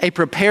this: a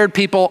prepared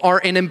people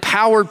are an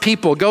empowered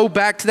people. Go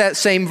back to that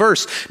same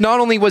verse. Not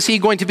only was he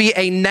going to be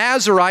a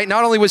Nazirite,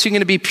 not only was he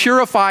going to be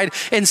purified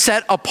and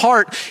set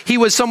apart, he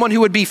was someone who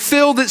would be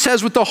filled, it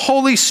says, with the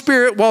Holy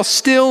Spirit while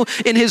still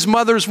in his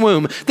mother's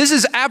womb. This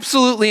is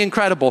absolutely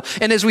incredible.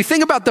 And as we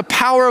think about the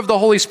power of the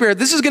Holy Spirit,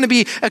 this is going to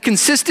be a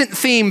consistent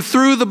theme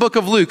through the book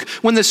of Luke.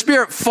 When the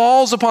Spirit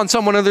falls upon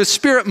someone or the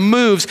Spirit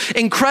moves,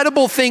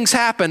 incredible things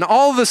happen.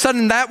 All of a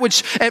sudden, that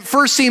which at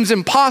first seems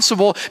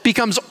impossible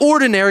becomes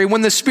ordinary when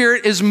the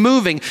Spirit is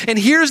moving. And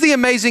here's the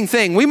amazing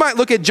thing. We might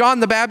look at John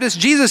the Baptist.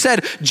 Jesus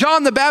said,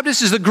 John the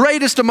Baptist is the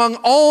greatest among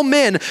all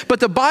men. But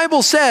the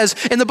Bible says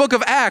in the book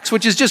of Acts,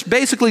 which is just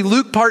basically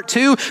Luke part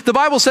 2, the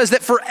Bible says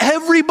that for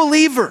every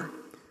believer,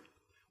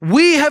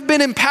 we have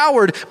been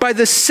empowered by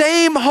the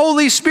same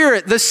Holy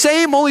Spirit. The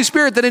same Holy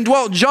Spirit that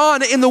indwelt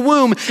John in the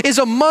womb is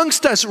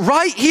amongst us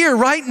right here,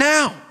 right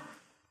now.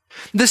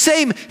 The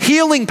same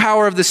healing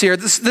power of the Spirit,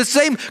 the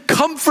same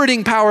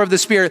comforting power of the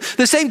Spirit,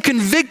 the same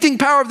convicting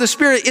power of the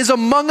Spirit is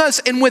among us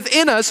and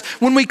within us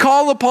when we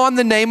call upon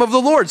the name of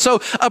the Lord.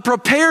 So a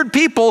prepared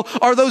people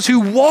are those who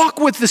walk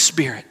with the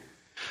Spirit.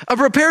 A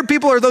prepared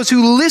people are those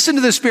who listen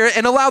to the Spirit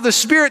and allow the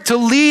Spirit to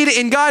lead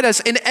and guide us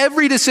in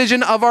every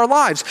decision of our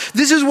lives.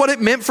 This is what it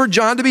meant for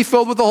John to be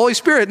filled with the Holy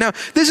Spirit. Now,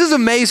 this is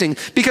amazing,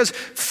 because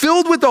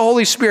filled with the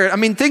Holy Spirit, I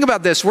mean, think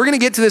about this. We're going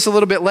to get to this a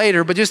little bit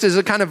later, but just as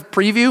a kind of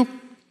preview,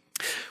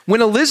 when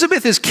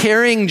Elizabeth is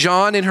carrying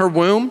John in her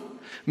womb,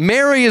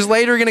 Mary is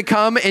later going to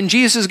come and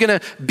Jesus is going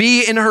to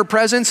be in her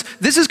presence.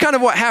 This is kind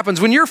of what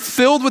happens. When you're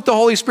filled with the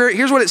Holy Spirit,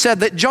 here's what it said: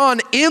 that John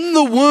in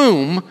the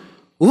womb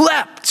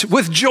leapt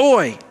with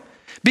joy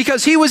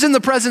because he was in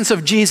the presence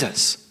of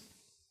Jesus.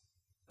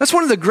 That's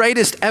one of the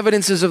greatest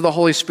evidences of the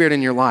Holy Spirit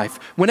in your life.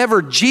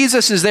 Whenever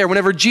Jesus is there,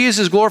 whenever Jesus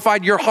is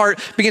glorified, your heart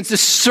begins to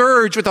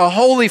surge with a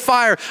holy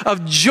fire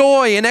of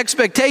joy and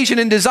expectation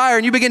and desire,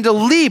 and you begin to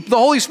leap. The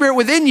Holy Spirit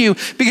within you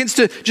begins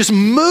to just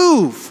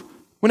move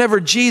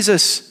whenever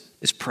Jesus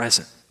is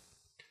present.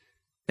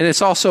 And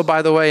it's also,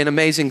 by the way, an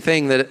amazing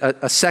thing that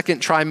a second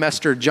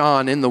trimester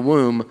John in the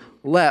womb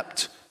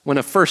leapt when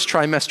a first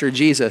trimester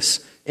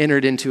Jesus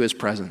entered into his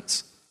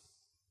presence.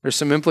 There's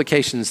some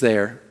implications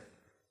there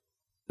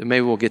that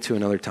maybe we'll get to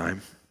another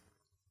time.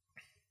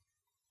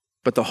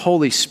 But the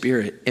Holy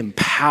Spirit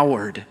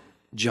empowered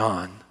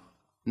John,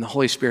 and the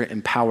Holy Spirit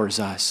empowers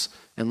us.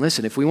 And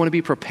listen, if we want to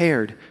be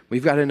prepared,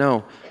 we've got to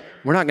know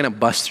we're not going to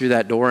bust through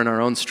that door in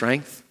our own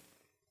strength.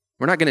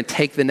 We're not going to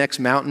take the next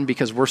mountain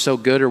because we're so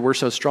good or we're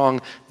so strong.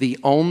 The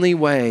only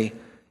way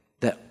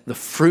that the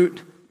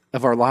fruit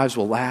of our lives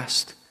will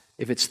last,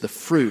 if it's the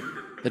fruit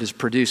that is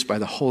produced by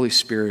the Holy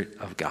Spirit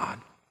of God.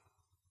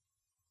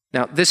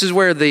 Now, this is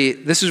where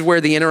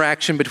the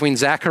interaction between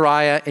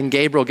Zechariah and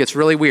Gabriel gets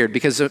really weird,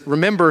 because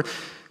remember,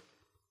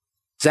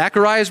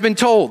 Zechariah has been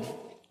told,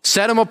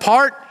 set him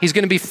apart. He's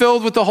going to be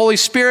filled with the Holy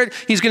Spirit.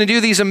 He's going to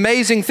do these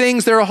amazing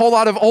things. There are a whole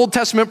lot of Old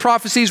Testament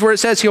prophecies where it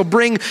says he'll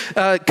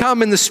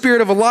come in the spirit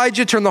of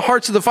Elijah, turn the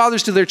hearts of the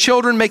fathers to their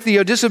children, make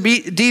the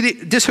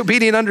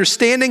disobedient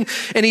understanding.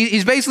 And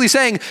he's basically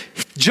saying,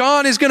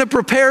 John is going to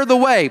prepare the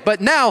way.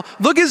 But now,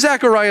 look at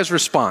Zechariah's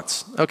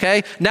response,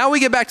 okay? Now we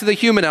get back to the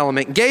human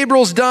element.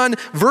 Gabriel's done.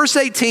 Verse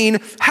 18,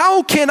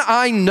 how can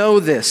I know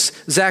this?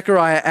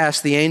 Zechariah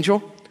asked the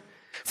angel.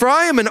 For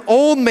I am an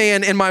old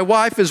man and my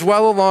wife is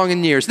well along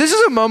in years. This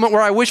is a moment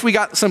where I wish we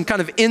got some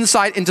kind of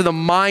insight into the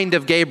mind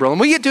of Gabriel.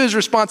 And we get to his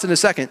response in a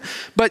second.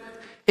 But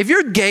if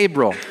you're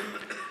Gabriel,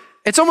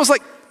 it's almost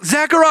like,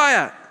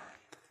 Zechariah,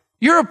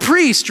 you're a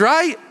priest,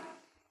 right?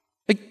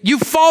 Like, you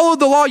followed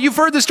the law. You've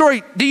heard the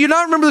story. Do you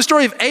not remember the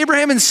story of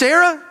Abraham and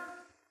Sarah?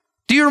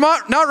 Do you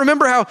not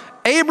remember how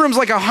Abram's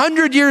like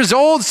 100 years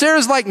old,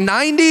 Sarah's like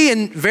 90,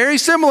 and very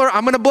similar,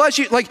 I'm going to bless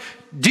you. Like,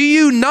 do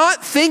you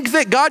not think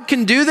that God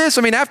can do this?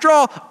 I mean, after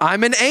all,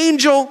 I'm an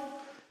angel.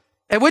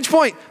 At which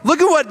point,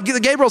 look at what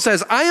Gabriel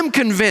says. I am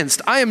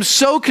convinced. I am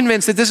so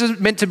convinced that this is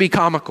meant to be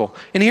comical.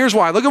 And here's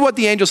why. Look at what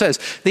the angel says.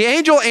 The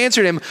angel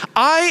answered him,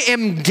 I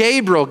am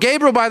Gabriel.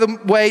 Gabriel, by the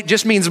way,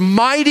 just means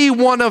mighty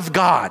one of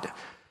God.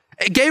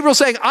 Gabriel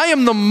saying, I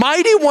am the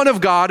mighty one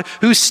of God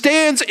who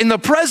stands in the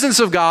presence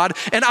of God,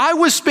 and I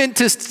was sent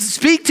to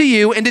speak to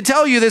you and to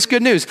tell you this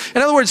good news.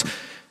 In other words,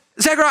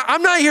 Zechariah,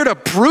 I'm not here to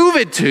prove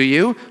it to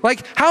you.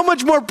 Like, how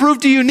much more proof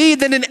do you need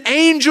than an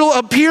angel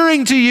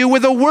appearing to you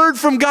with a word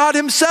from God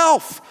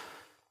himself?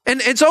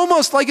 And it's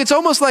almost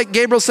like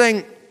Gabriel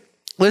saying,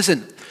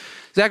 listen,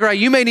 Zechariah,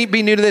 you may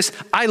be new to this.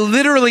 I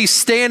literally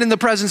stand in the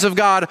presence of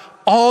God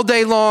all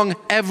day long,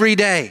 every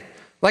day.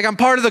 Like, I'm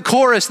part of the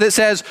chorus that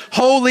says,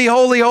 holy,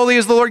 holy, holy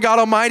is the Lord God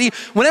Almighty.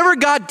 Whenever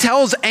God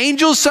tells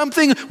angels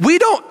something, we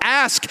don't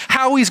ask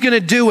how he's going to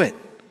do it,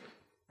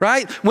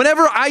 right?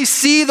 Whenever I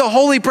see the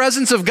holy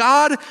presence of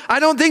God,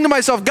 I don't think to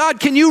myself, God,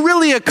 can you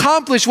really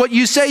accomplish what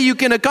you say you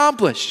can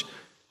accomplish?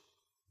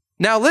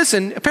 Now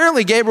listen,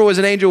 apparently Gabriel was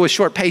an angel with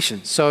short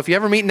patience. So if you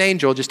ever meet an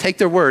angel, just take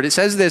their word. It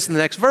says this in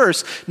the next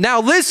verse. Now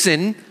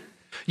listen,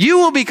 you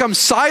will become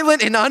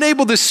silent and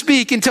unable to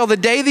speak until the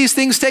day these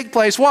things take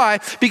place. Why?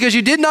 Because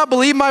you did not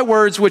believe my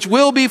words, which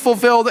will be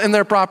fulfilled in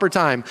their proper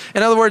time.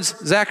 In other words,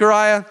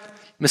 Zechariah,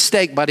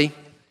 mistake, buddy.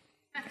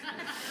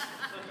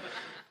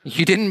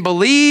 You didn't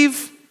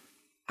believe.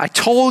 I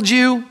told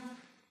you.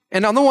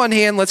 And on the one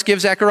hand, let's give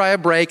Zechariah a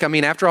break. I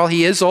mean, after all,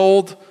 he is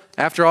old.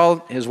 After all,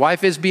 his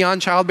wife is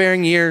beyond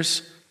childbearing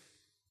years.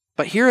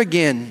 But here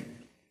again,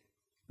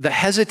 the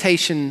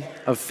hesitation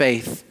of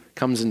faith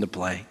comes into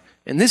play.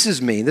 And this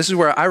is me. This is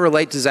where I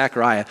relate to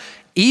Zechariah.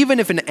 Even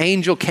if an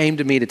angel came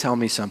to me to tell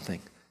me something,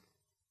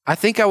 I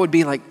think I would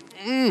be like,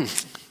 A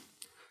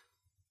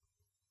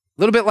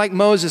little bit like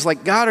Moses,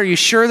 like, God, are you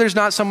sure there's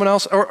not someone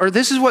else? Or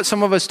this is what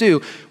some of us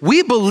do.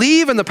 We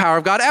believe in the power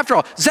of God. After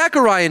all,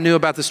 Zechariah knew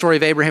about the story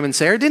of Abraham and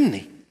Sarah, didn't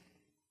he?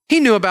 He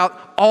knew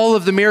about all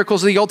of the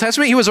miracles of the Old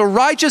Testament. He was a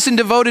righteous and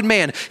devoted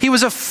man. He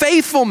was a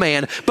faithful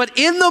man. But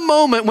in the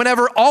moment,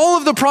 whenever all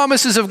of the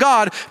promises of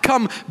God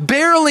come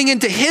barreling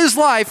into his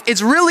life,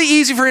 it's really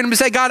easy for him to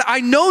say, God, I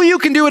know you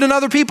can do it in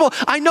other people.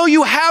 I know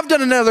you have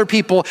done it in other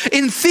people.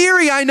 In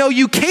theory, I know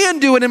you can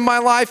do it in my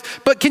life,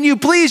 but can you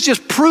please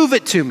just prove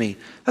it to me?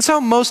 That's how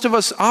most of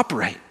us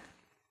operate.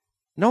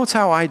 No, it's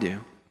how I do.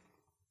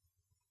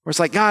 Where it's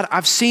like, God,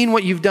 I've seen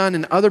what you've done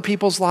in other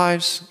people's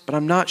lives, but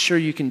I'm not sure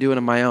you can do it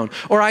in my own.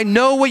 Or I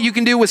know what you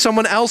can do with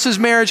someone else's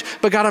marriage,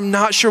 but God, I'm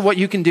not sure what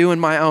you can do in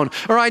my own.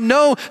 Or I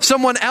know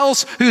someone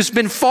else who's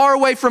been far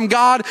away from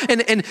God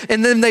and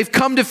then they've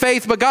come to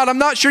faith, but God, I'm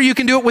not sure you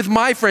can do it with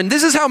my friend.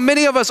 This is how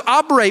many of us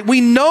operate. We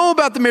know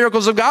about the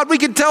miracles of God. We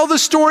can tell the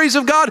stories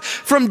of God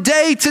from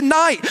day to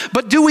night.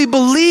 But do we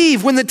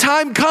believe when the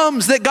time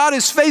comes that God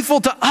is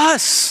faithful to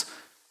us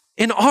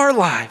in our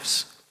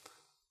lives?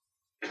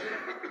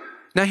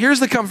 Now, here's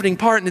the comforting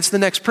part, and it's the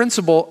next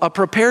principle. A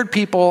prepared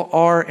people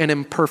are an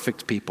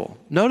imperfect people.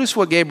 Notice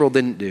what Gabriel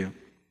didn't do.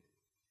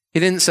 He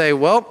didn't say,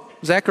 well,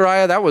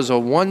 Zechariah, that was a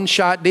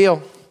one-shot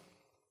deal.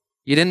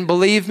 You didn't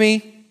believe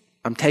me?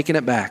 I'm taking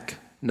it back.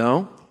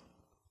 No.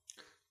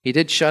 He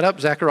did shut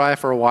up Zechariah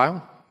for a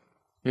while.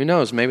 Who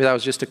knows? Maybe that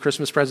was just a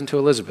Christmas present to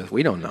Elizabeth.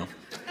 We don't know.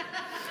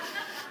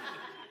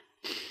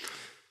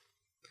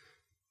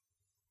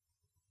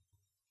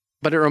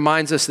 But it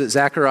reminds us that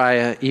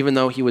Zechariah, even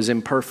though he was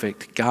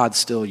imperfect, God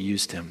still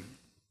used him.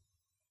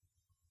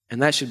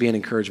 And that should be an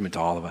encouragement to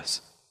all of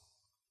us.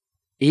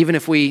 Even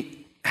if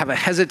we have a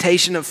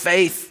hesitation of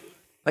faith,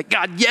 like,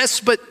 God, yes,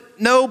 but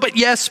no, but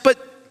yes, but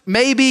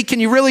maybe, can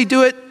you really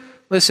do it?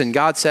 Listen,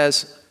 God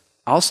says,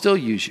 I'll still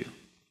use you.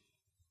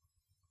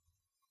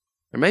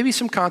 There may be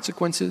some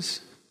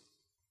consequences,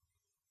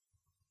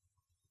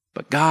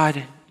 but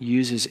God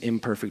uses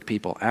imperfect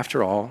people.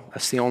 After all,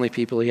 that's the only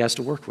people he has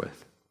to work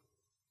with.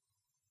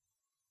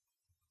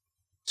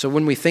 So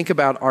when we think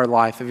about our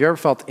life, have you ever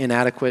felt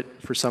inadequate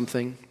for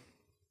something?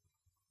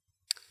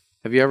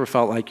 Have you ever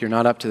felt like you're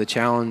not up to the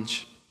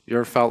challenge? You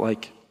ever felt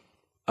like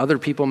other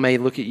people may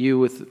look at you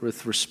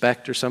with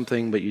respect or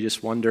something, but you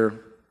just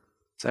wonder,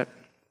 is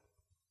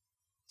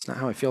It's not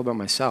how I feel about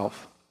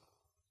myself.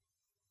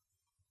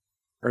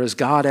 Or has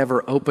God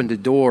ever opened a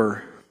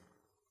door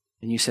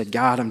and you said,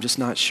 God, I'm just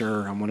not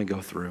sure I want to go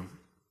through?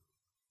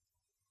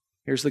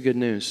 Here's the good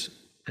news.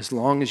 As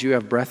long as you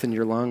have breath in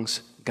your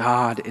lungs,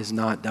 God is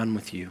not done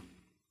with you.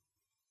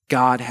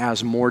 God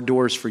has more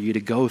doors for you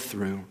to go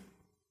through.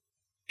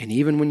 And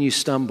even when you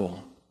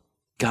stumble,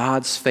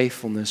 God's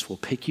faithfulness will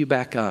pick you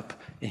back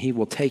up and he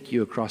will take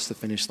you across the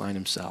finish line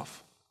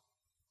himself.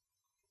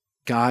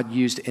 God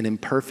used an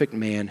imperfect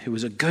man who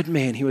was a good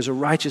man. He was a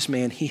righteous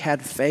man. He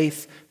had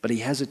faith, but he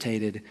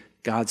hesitated.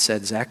 God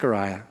said,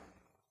 Zechariah,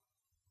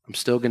 I'm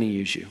still going to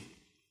use you.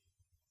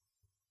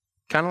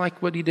 Kind of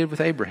like what he did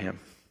with Abraham.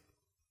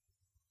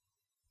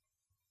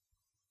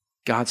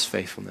 God's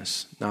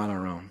faithfulness, not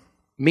our own.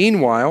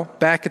 Meanwhile,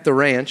 back at the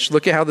ranch,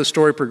 look at how the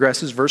story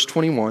progresses, verse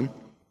 21.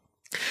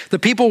 The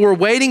people were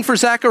waiting for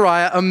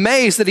Zechariah,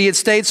 amazed that he had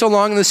stayed so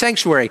long in the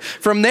sanctuary.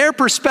 From their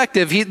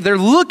perspective, they're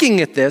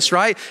looking at this,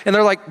 right? And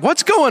they're like,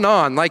 what's going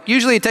on? Like,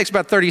 usually it takes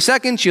about 30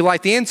 seconds. You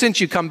light the incense,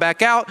 you come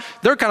back out.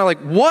 They're kind of like,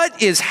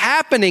 what is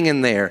happening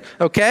in there?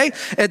 Okay?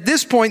 At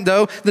this point,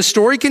 though, the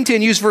story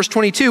continues, verse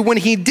 22. When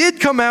he did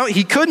come out,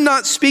 he could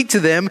not speak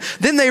to them.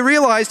 Then they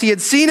realized he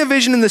had seen a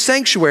vision in the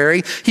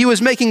sanctuary. He was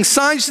making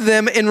signs to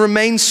them and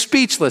remained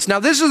speechless.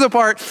 Now, this is the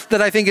part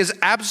that I think is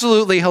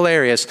absolutely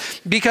hilarious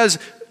because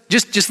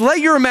Just let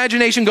your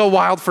imagination go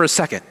wild for a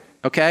second,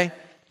 okay?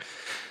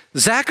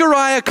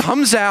 Zechariah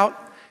comes out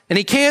and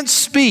he can't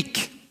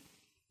speak.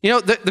 You know,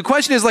 the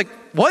question is like,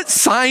 what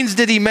signs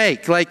did he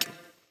make? Like,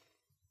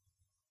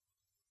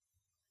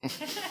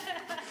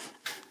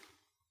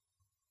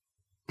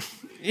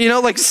 you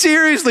know, like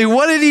seriously,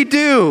 what did he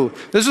do?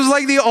 This was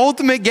like the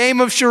ultimate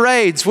game of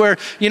charades where,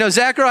 you know,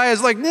 Zechariah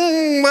is like,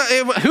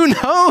 who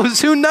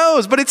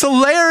knows? But it's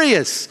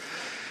hilarious.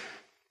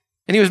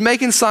 And he was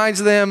making signs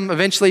to them.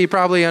 Eventually, he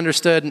probably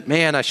understood,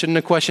 man, I shouldn't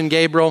have questioned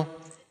Gabriel.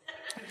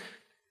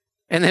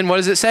 And then what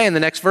does it say in the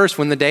next verse?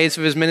 When the days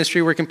of his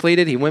ministry were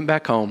completed, he went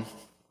back home.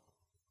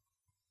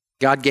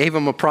 God gave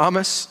him a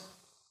promise.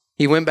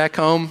 He went back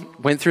home,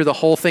 went through the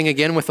whole thing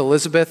again with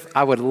Elizabeth.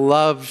 I would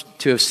love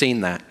to have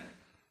seen that.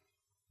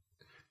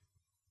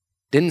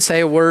 Didn't say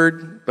a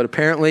word, but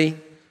apparently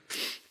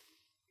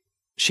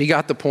she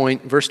got the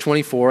point. Verse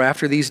 24,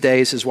 after these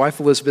days, his wife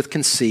Elizabeth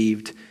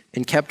conceived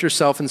and kept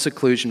herself in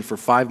seclusion for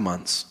 5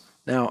 months.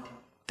 Now,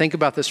 think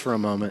about this for a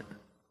moment.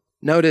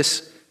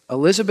 Notice,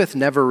 Elizabeth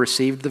never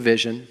received the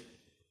vision.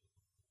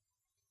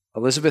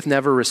 Elizabeth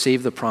never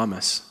received the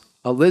promise.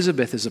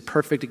 Elizabeth is a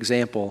perfect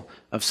example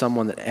of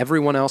someone that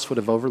everyone else would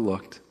have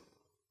overlooked.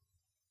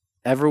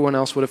 Everyone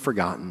else would have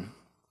forgotten.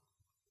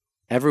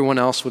 Everyone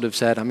else would have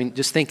said, I mean,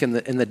 just think in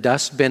the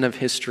dustbin of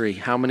history,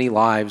 how many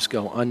lives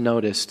go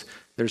unnoticed.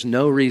 There's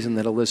no reason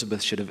that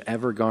Elizabeth should have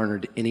ever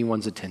garnered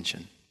anyone's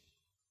attention.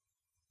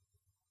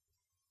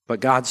 But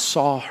God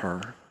saw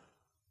her.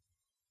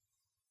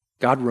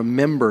 God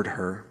remembered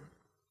her.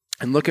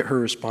 And look at her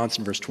response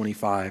in verse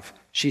 25.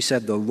 She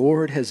said, the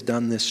Lord has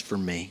done this for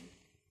me.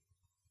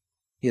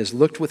 He has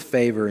looked with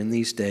favor in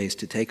these days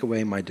to take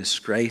away my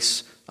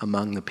disgrace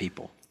among the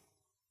people.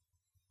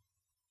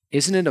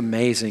 Isn't it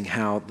amazing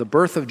how the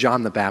birth of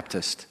John the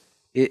Baptist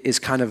is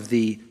kind of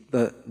the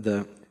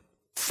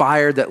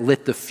fire that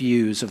lit the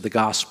fuse of the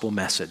gospel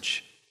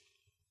message?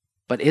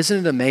 But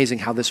isn't it amazing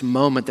how this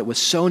moment that was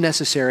so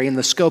necessary in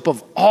the scope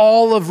of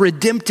all of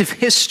redemptive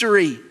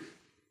history,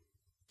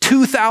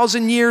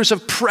 2,000 years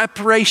of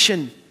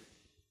preparation,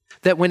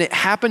 that when it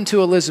happened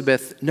to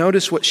Elizabeth,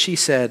 notice what she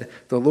said,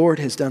 the Lord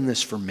has done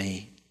this for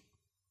me.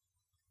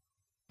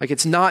 Like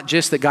it's not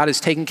just that God has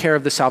taken care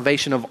of the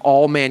salvation of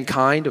all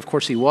mankind, of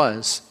course he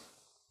was,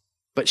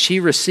 but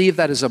she received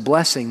that as a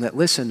blessing that,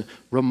 listen,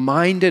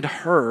 reminded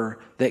her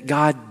that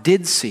God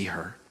did see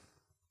her.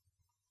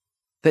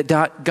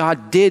 That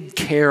God did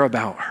care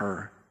about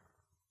her.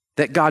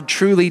 That God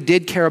truly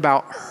did care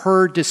about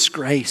her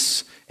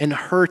disgrace and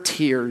her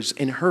tears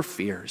and her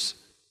fears.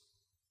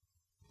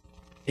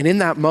 And in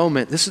that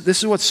moment, this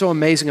is what's so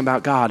amazing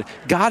about God.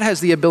 God has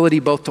the ability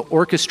both to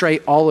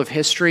orchestrate all of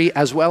history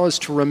as well as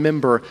to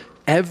remember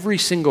every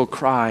single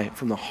cry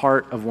from the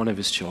heart of one of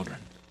his children.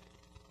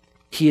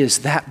 He is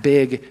that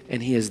big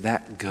and he is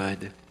that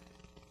good.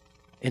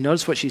 And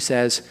notice what she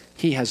says,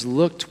 he has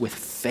looked with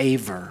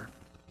favor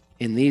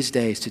in these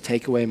days to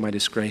take away my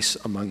disgrace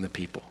among the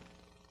people.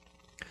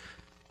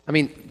 I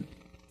mean,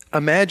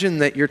 imagine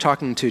that you're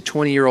talking to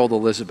 20-year-old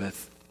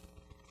Elizabeth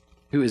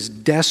who is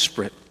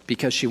desperate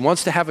because she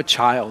wants to have a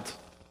child.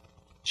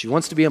 She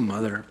wants to be a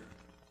mother,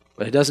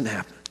 but it doesn't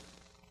happen.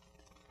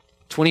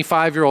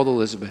 25-year-old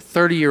Elizabeth,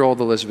 30-year-old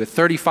Elizabeth,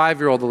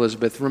 35-year-old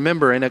Elizabeth.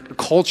 Remember, in a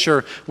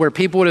culture where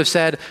people would have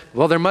said,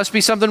 well, there must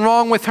be something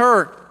wrong with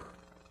her.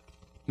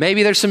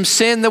 Maybe there's some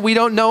sin that we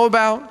don't know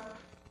about.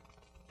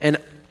 And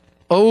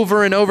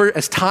over and over,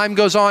 as time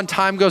goes on,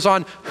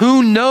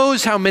 who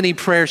knows how many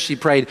prayers she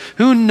prayed?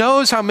 Who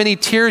knows how many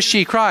tears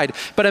she cried?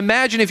 But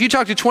imagine if you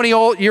talked to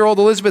 20-year-old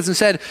Elizabeth and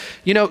said,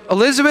 you know,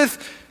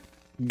 Elizabeth,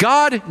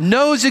 God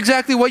knows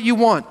exactly what you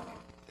want.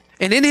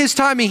 And in his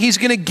timing, he's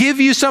going to give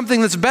you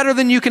something that's better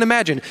than you can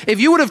imagine.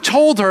 If you would have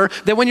told her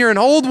that when you're an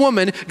old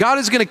woman, God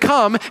is going to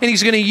come and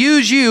he's going to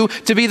use you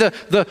to be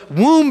the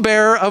womb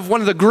bearer of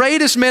one of the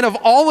greatest men of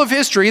all of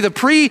history, the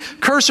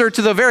precursor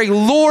to the very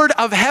Lord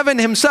of heaven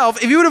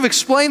himself, if you would have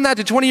explained that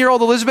to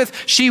 20-year-old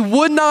Elizabeth, she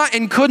would not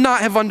and could not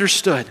have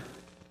understood.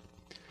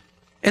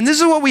 And this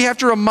is what we have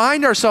to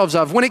remind ourselves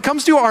of. When it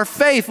comes to our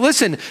faith,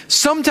 listen,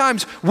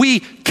 sometimes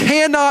we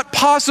cannot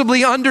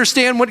possibly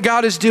understand what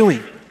God is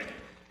doing.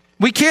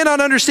 We cannot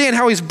understand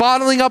how he's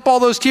bottling up all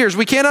those tears.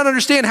 We cannot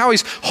understand how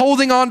he's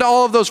holding on to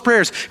all of those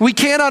prayers. We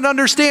cannot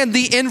understand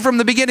the end from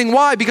the beginning.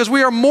 Why? Because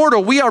we are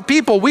mortal. We are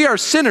people. We are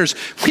sinners.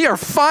 We are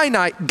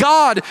finite.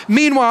 God,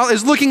 meanwhile,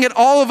 is looking at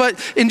all of it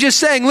and just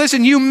saying,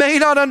 listen, you may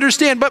not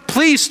understand, but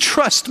please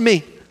trust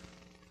me.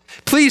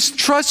 Please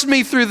trust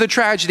me through the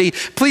tragedy.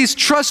 Please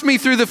trust me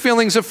through the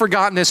feelings of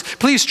forgottenness.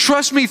 Please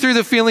trust me through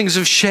the feelings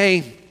of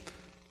shame.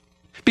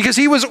 Because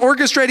he was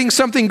orchestrating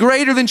something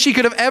greater than she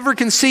could have ever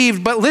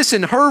conceived. But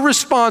listen, her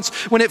response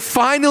when it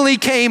finally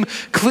became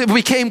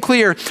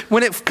clear,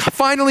 when it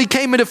finally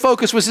came into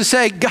focus, was to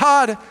say,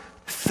 God,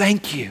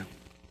 thank you.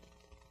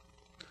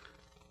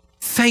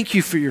 Thank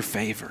you for your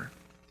favor.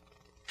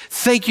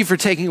 Thank you for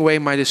taking away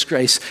my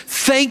disgrace.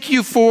 Thank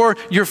you for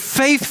your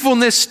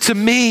faithfulness to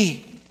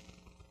me.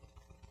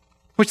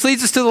 Which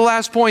leads us to the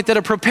last point, that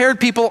a prepared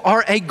people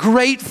are a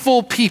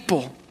grateful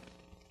people.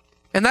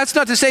 And that's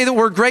not to say that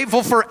we're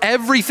grateful for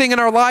everything in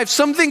our lives.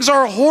 Some things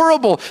are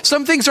horrible.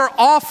 Some things are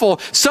awful.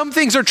 Some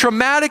things are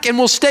traumatic and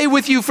will stay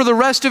with you for the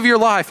rest of your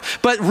life.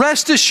 But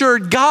rest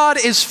assured,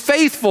 God is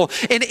faithful.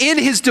 And in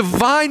his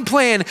divine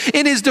plan,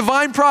 in his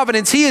divine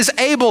providence, he is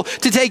able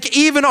to take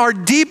even our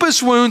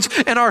deepest wounds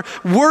and our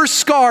worst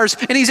scars,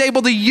 and he's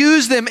able to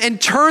use them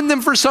and turn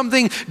them for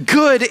something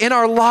good in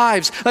our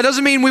lives. That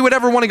doesn't mean we would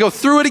ever want to go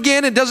through it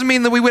again. It doesn't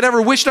mean that we would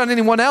ever wish it on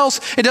anyone else.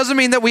 It doesn't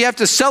mean that we have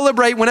to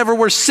celebrate whenever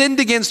we're sinned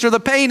against or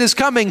the pain is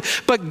coming,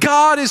 but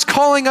God is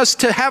calling us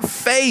to have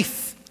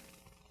faith.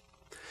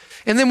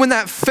 And then when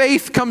that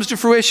faith comes to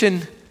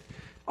fruition,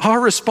 our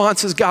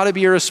response has got to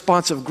be a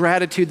response of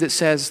gratitude that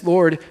says,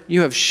 Lord,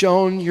 you have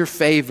shown your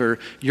favor,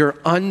 your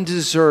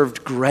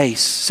undeserved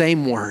grace,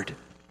 same word,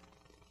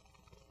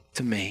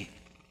 to me.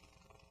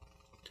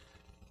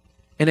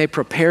 And a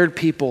prepared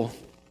people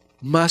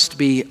must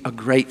be a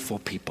grateful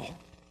people.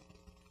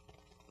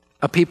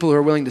 A people who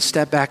are willing to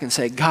step back and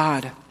say,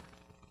 God,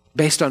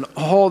 based on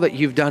all that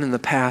you've done in the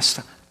past,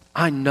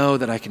 I know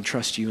that I can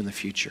trust you in the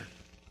future.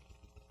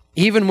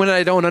 Even when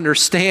I don't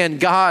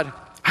understand, God,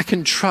 I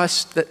can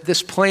trust that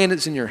this plan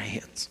is in your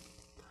hands.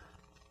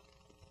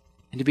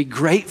 And to be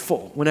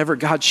grateful whenever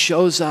God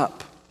shows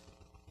up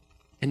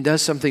and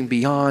does something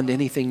beyond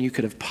anything you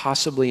could have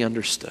possibly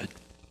understood.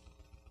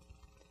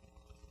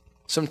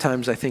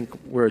 Sometimes I think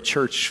we're a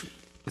church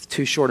with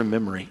too short a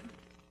memory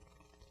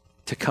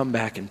to come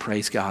back and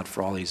praise God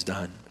for all he's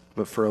done.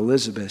 But for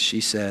Elizabeth,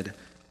 she said,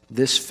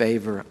 this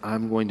favor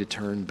I'm going to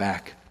turn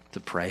back to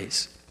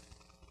praise.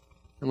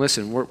 And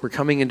listen, we're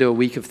coming into a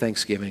week of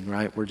Thanksgiving,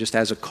 right? We're just,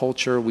 as a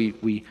culture,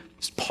 we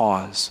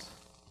pause.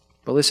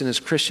 But listen, as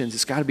Christians,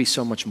 it's got to be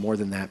so much more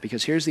than that,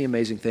 because here's the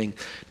amazing thing.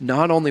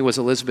 Not only was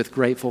Elizabeth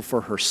grateful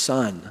for her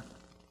son,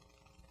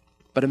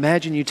 but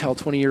imagine you tell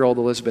 20-year-old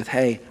Elizabeth,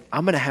 hey,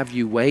 I'm going to have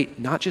you wait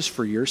not just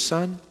for your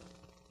son,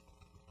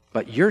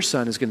 but your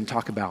son is going to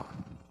talk about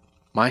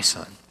my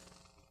son.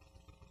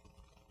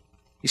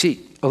 You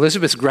see,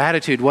 Elizabeth's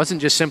gratitude wasn't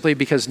just simply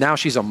because now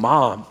she's a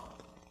mom.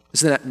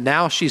 It's that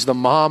now she's the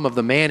mom of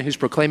the man who's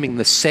proclaiming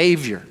the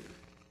Savior.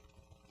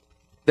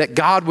 That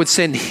God would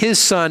send his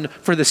son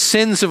for the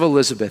sins of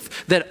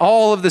Elizabeth. That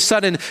all of a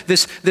sudden,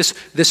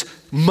 this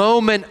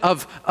moment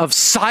of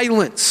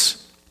silence,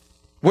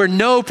 where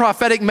no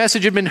prophetic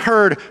message had been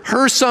heard,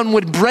 her son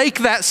would break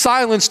that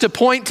silence to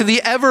point to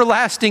the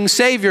everlasting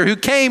Savior who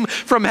came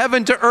from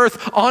heaven to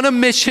earth on a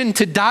mission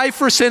to die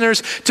for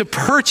sinners, to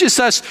purchase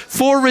us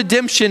for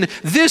redemption.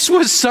 This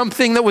was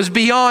something that was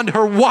beyond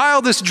her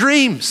wildest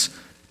dreams.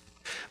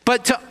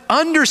 But to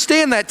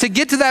understand that, to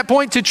get to that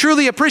point, to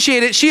truly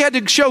appreciate it, she had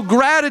to show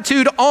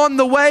gratitude on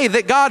the way.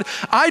 That God,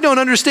 I don't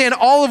understand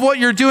all of what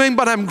you're doing,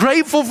 but I'm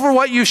grateful for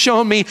what you've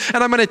shown me,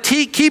 and I'm going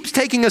to keep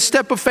taking a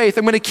step of faith.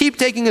 I'm going to keep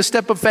taking a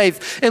step of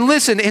faith. And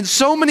listen, in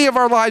so many of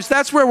our lives,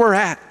 that's where we're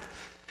at.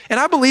 And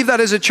I believe that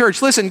as a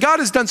church. Listen, God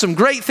has done some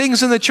great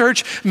things in the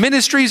church.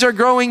 Ministries are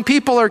growing.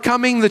 People are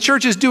coming. The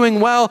church is doing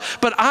well.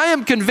 But I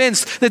am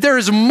convinced that there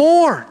is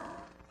more.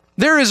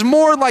 There is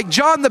more, like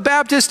John the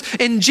Baptist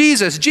and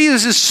Jesus.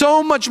 Jesus is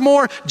so much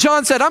more.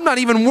 John said, I'm not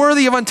even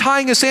worthy of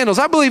untying his sandals.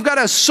 I believe God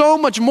has so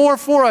much more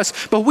for us,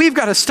 but we've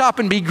got to stop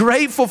and be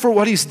grateful for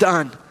what he's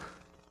done.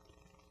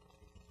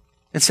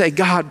 And say,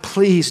 God,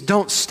 please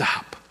don't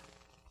stop.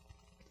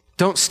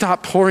 Don't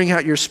stop pouring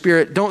out your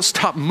Spirit. Don't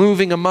stop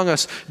moving among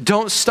us.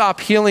 Don't stop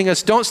healing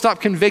us. Don't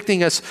stop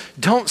convicting us.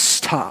 Don't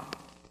stop.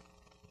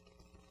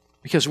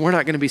 Because we're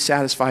not going to be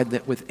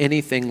satisfied with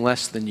anything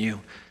less than you.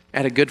 I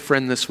had a good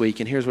friend this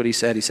week, and here's what he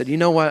said. He said, you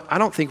know what? I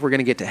don't think we're going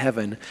to get to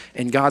heaven,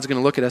 and God's going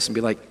to look at us and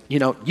be like, you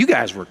know, you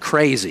guys were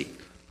crazy.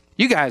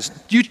 You guys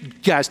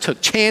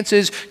took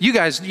chances. You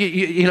guys,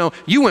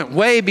 you went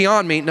way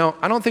beyond me. No,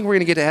 I don't think we're going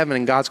to get to heaven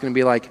and God's going to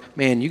be like,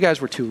 man, you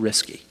guys were too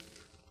risky.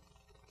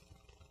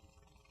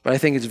 But I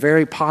think it's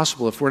very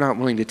possible if we're not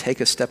willing to take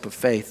a step of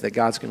faith that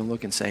God's going to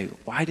look and say,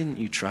 why didn't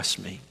you trust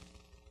me?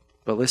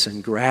 But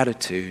listen,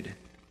 gratitude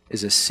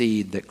is a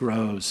seed that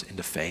grows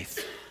into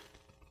faith.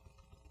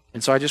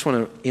 And so I just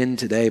want to end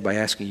today by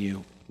asking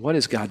you, what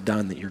has God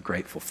done that you're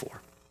grateful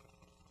for?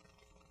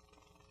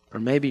 Or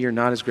maybe you're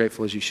not as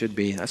grateful as you should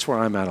be. That's where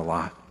I'm at a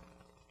lot.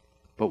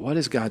 But what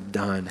has God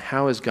done?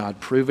 How has God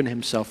proven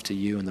himself to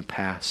you in the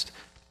past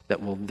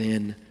that will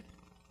then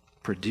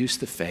produce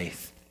the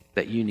faith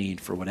that you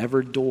need for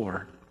whatever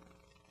door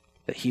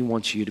that he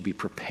wants you to be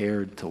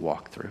prepared to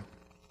walk through?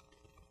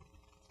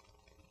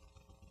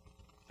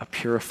 A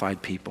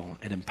purified people,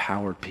 an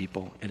empowered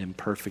people, an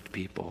imperfect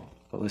people,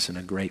 but listen,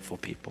 a grateful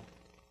people.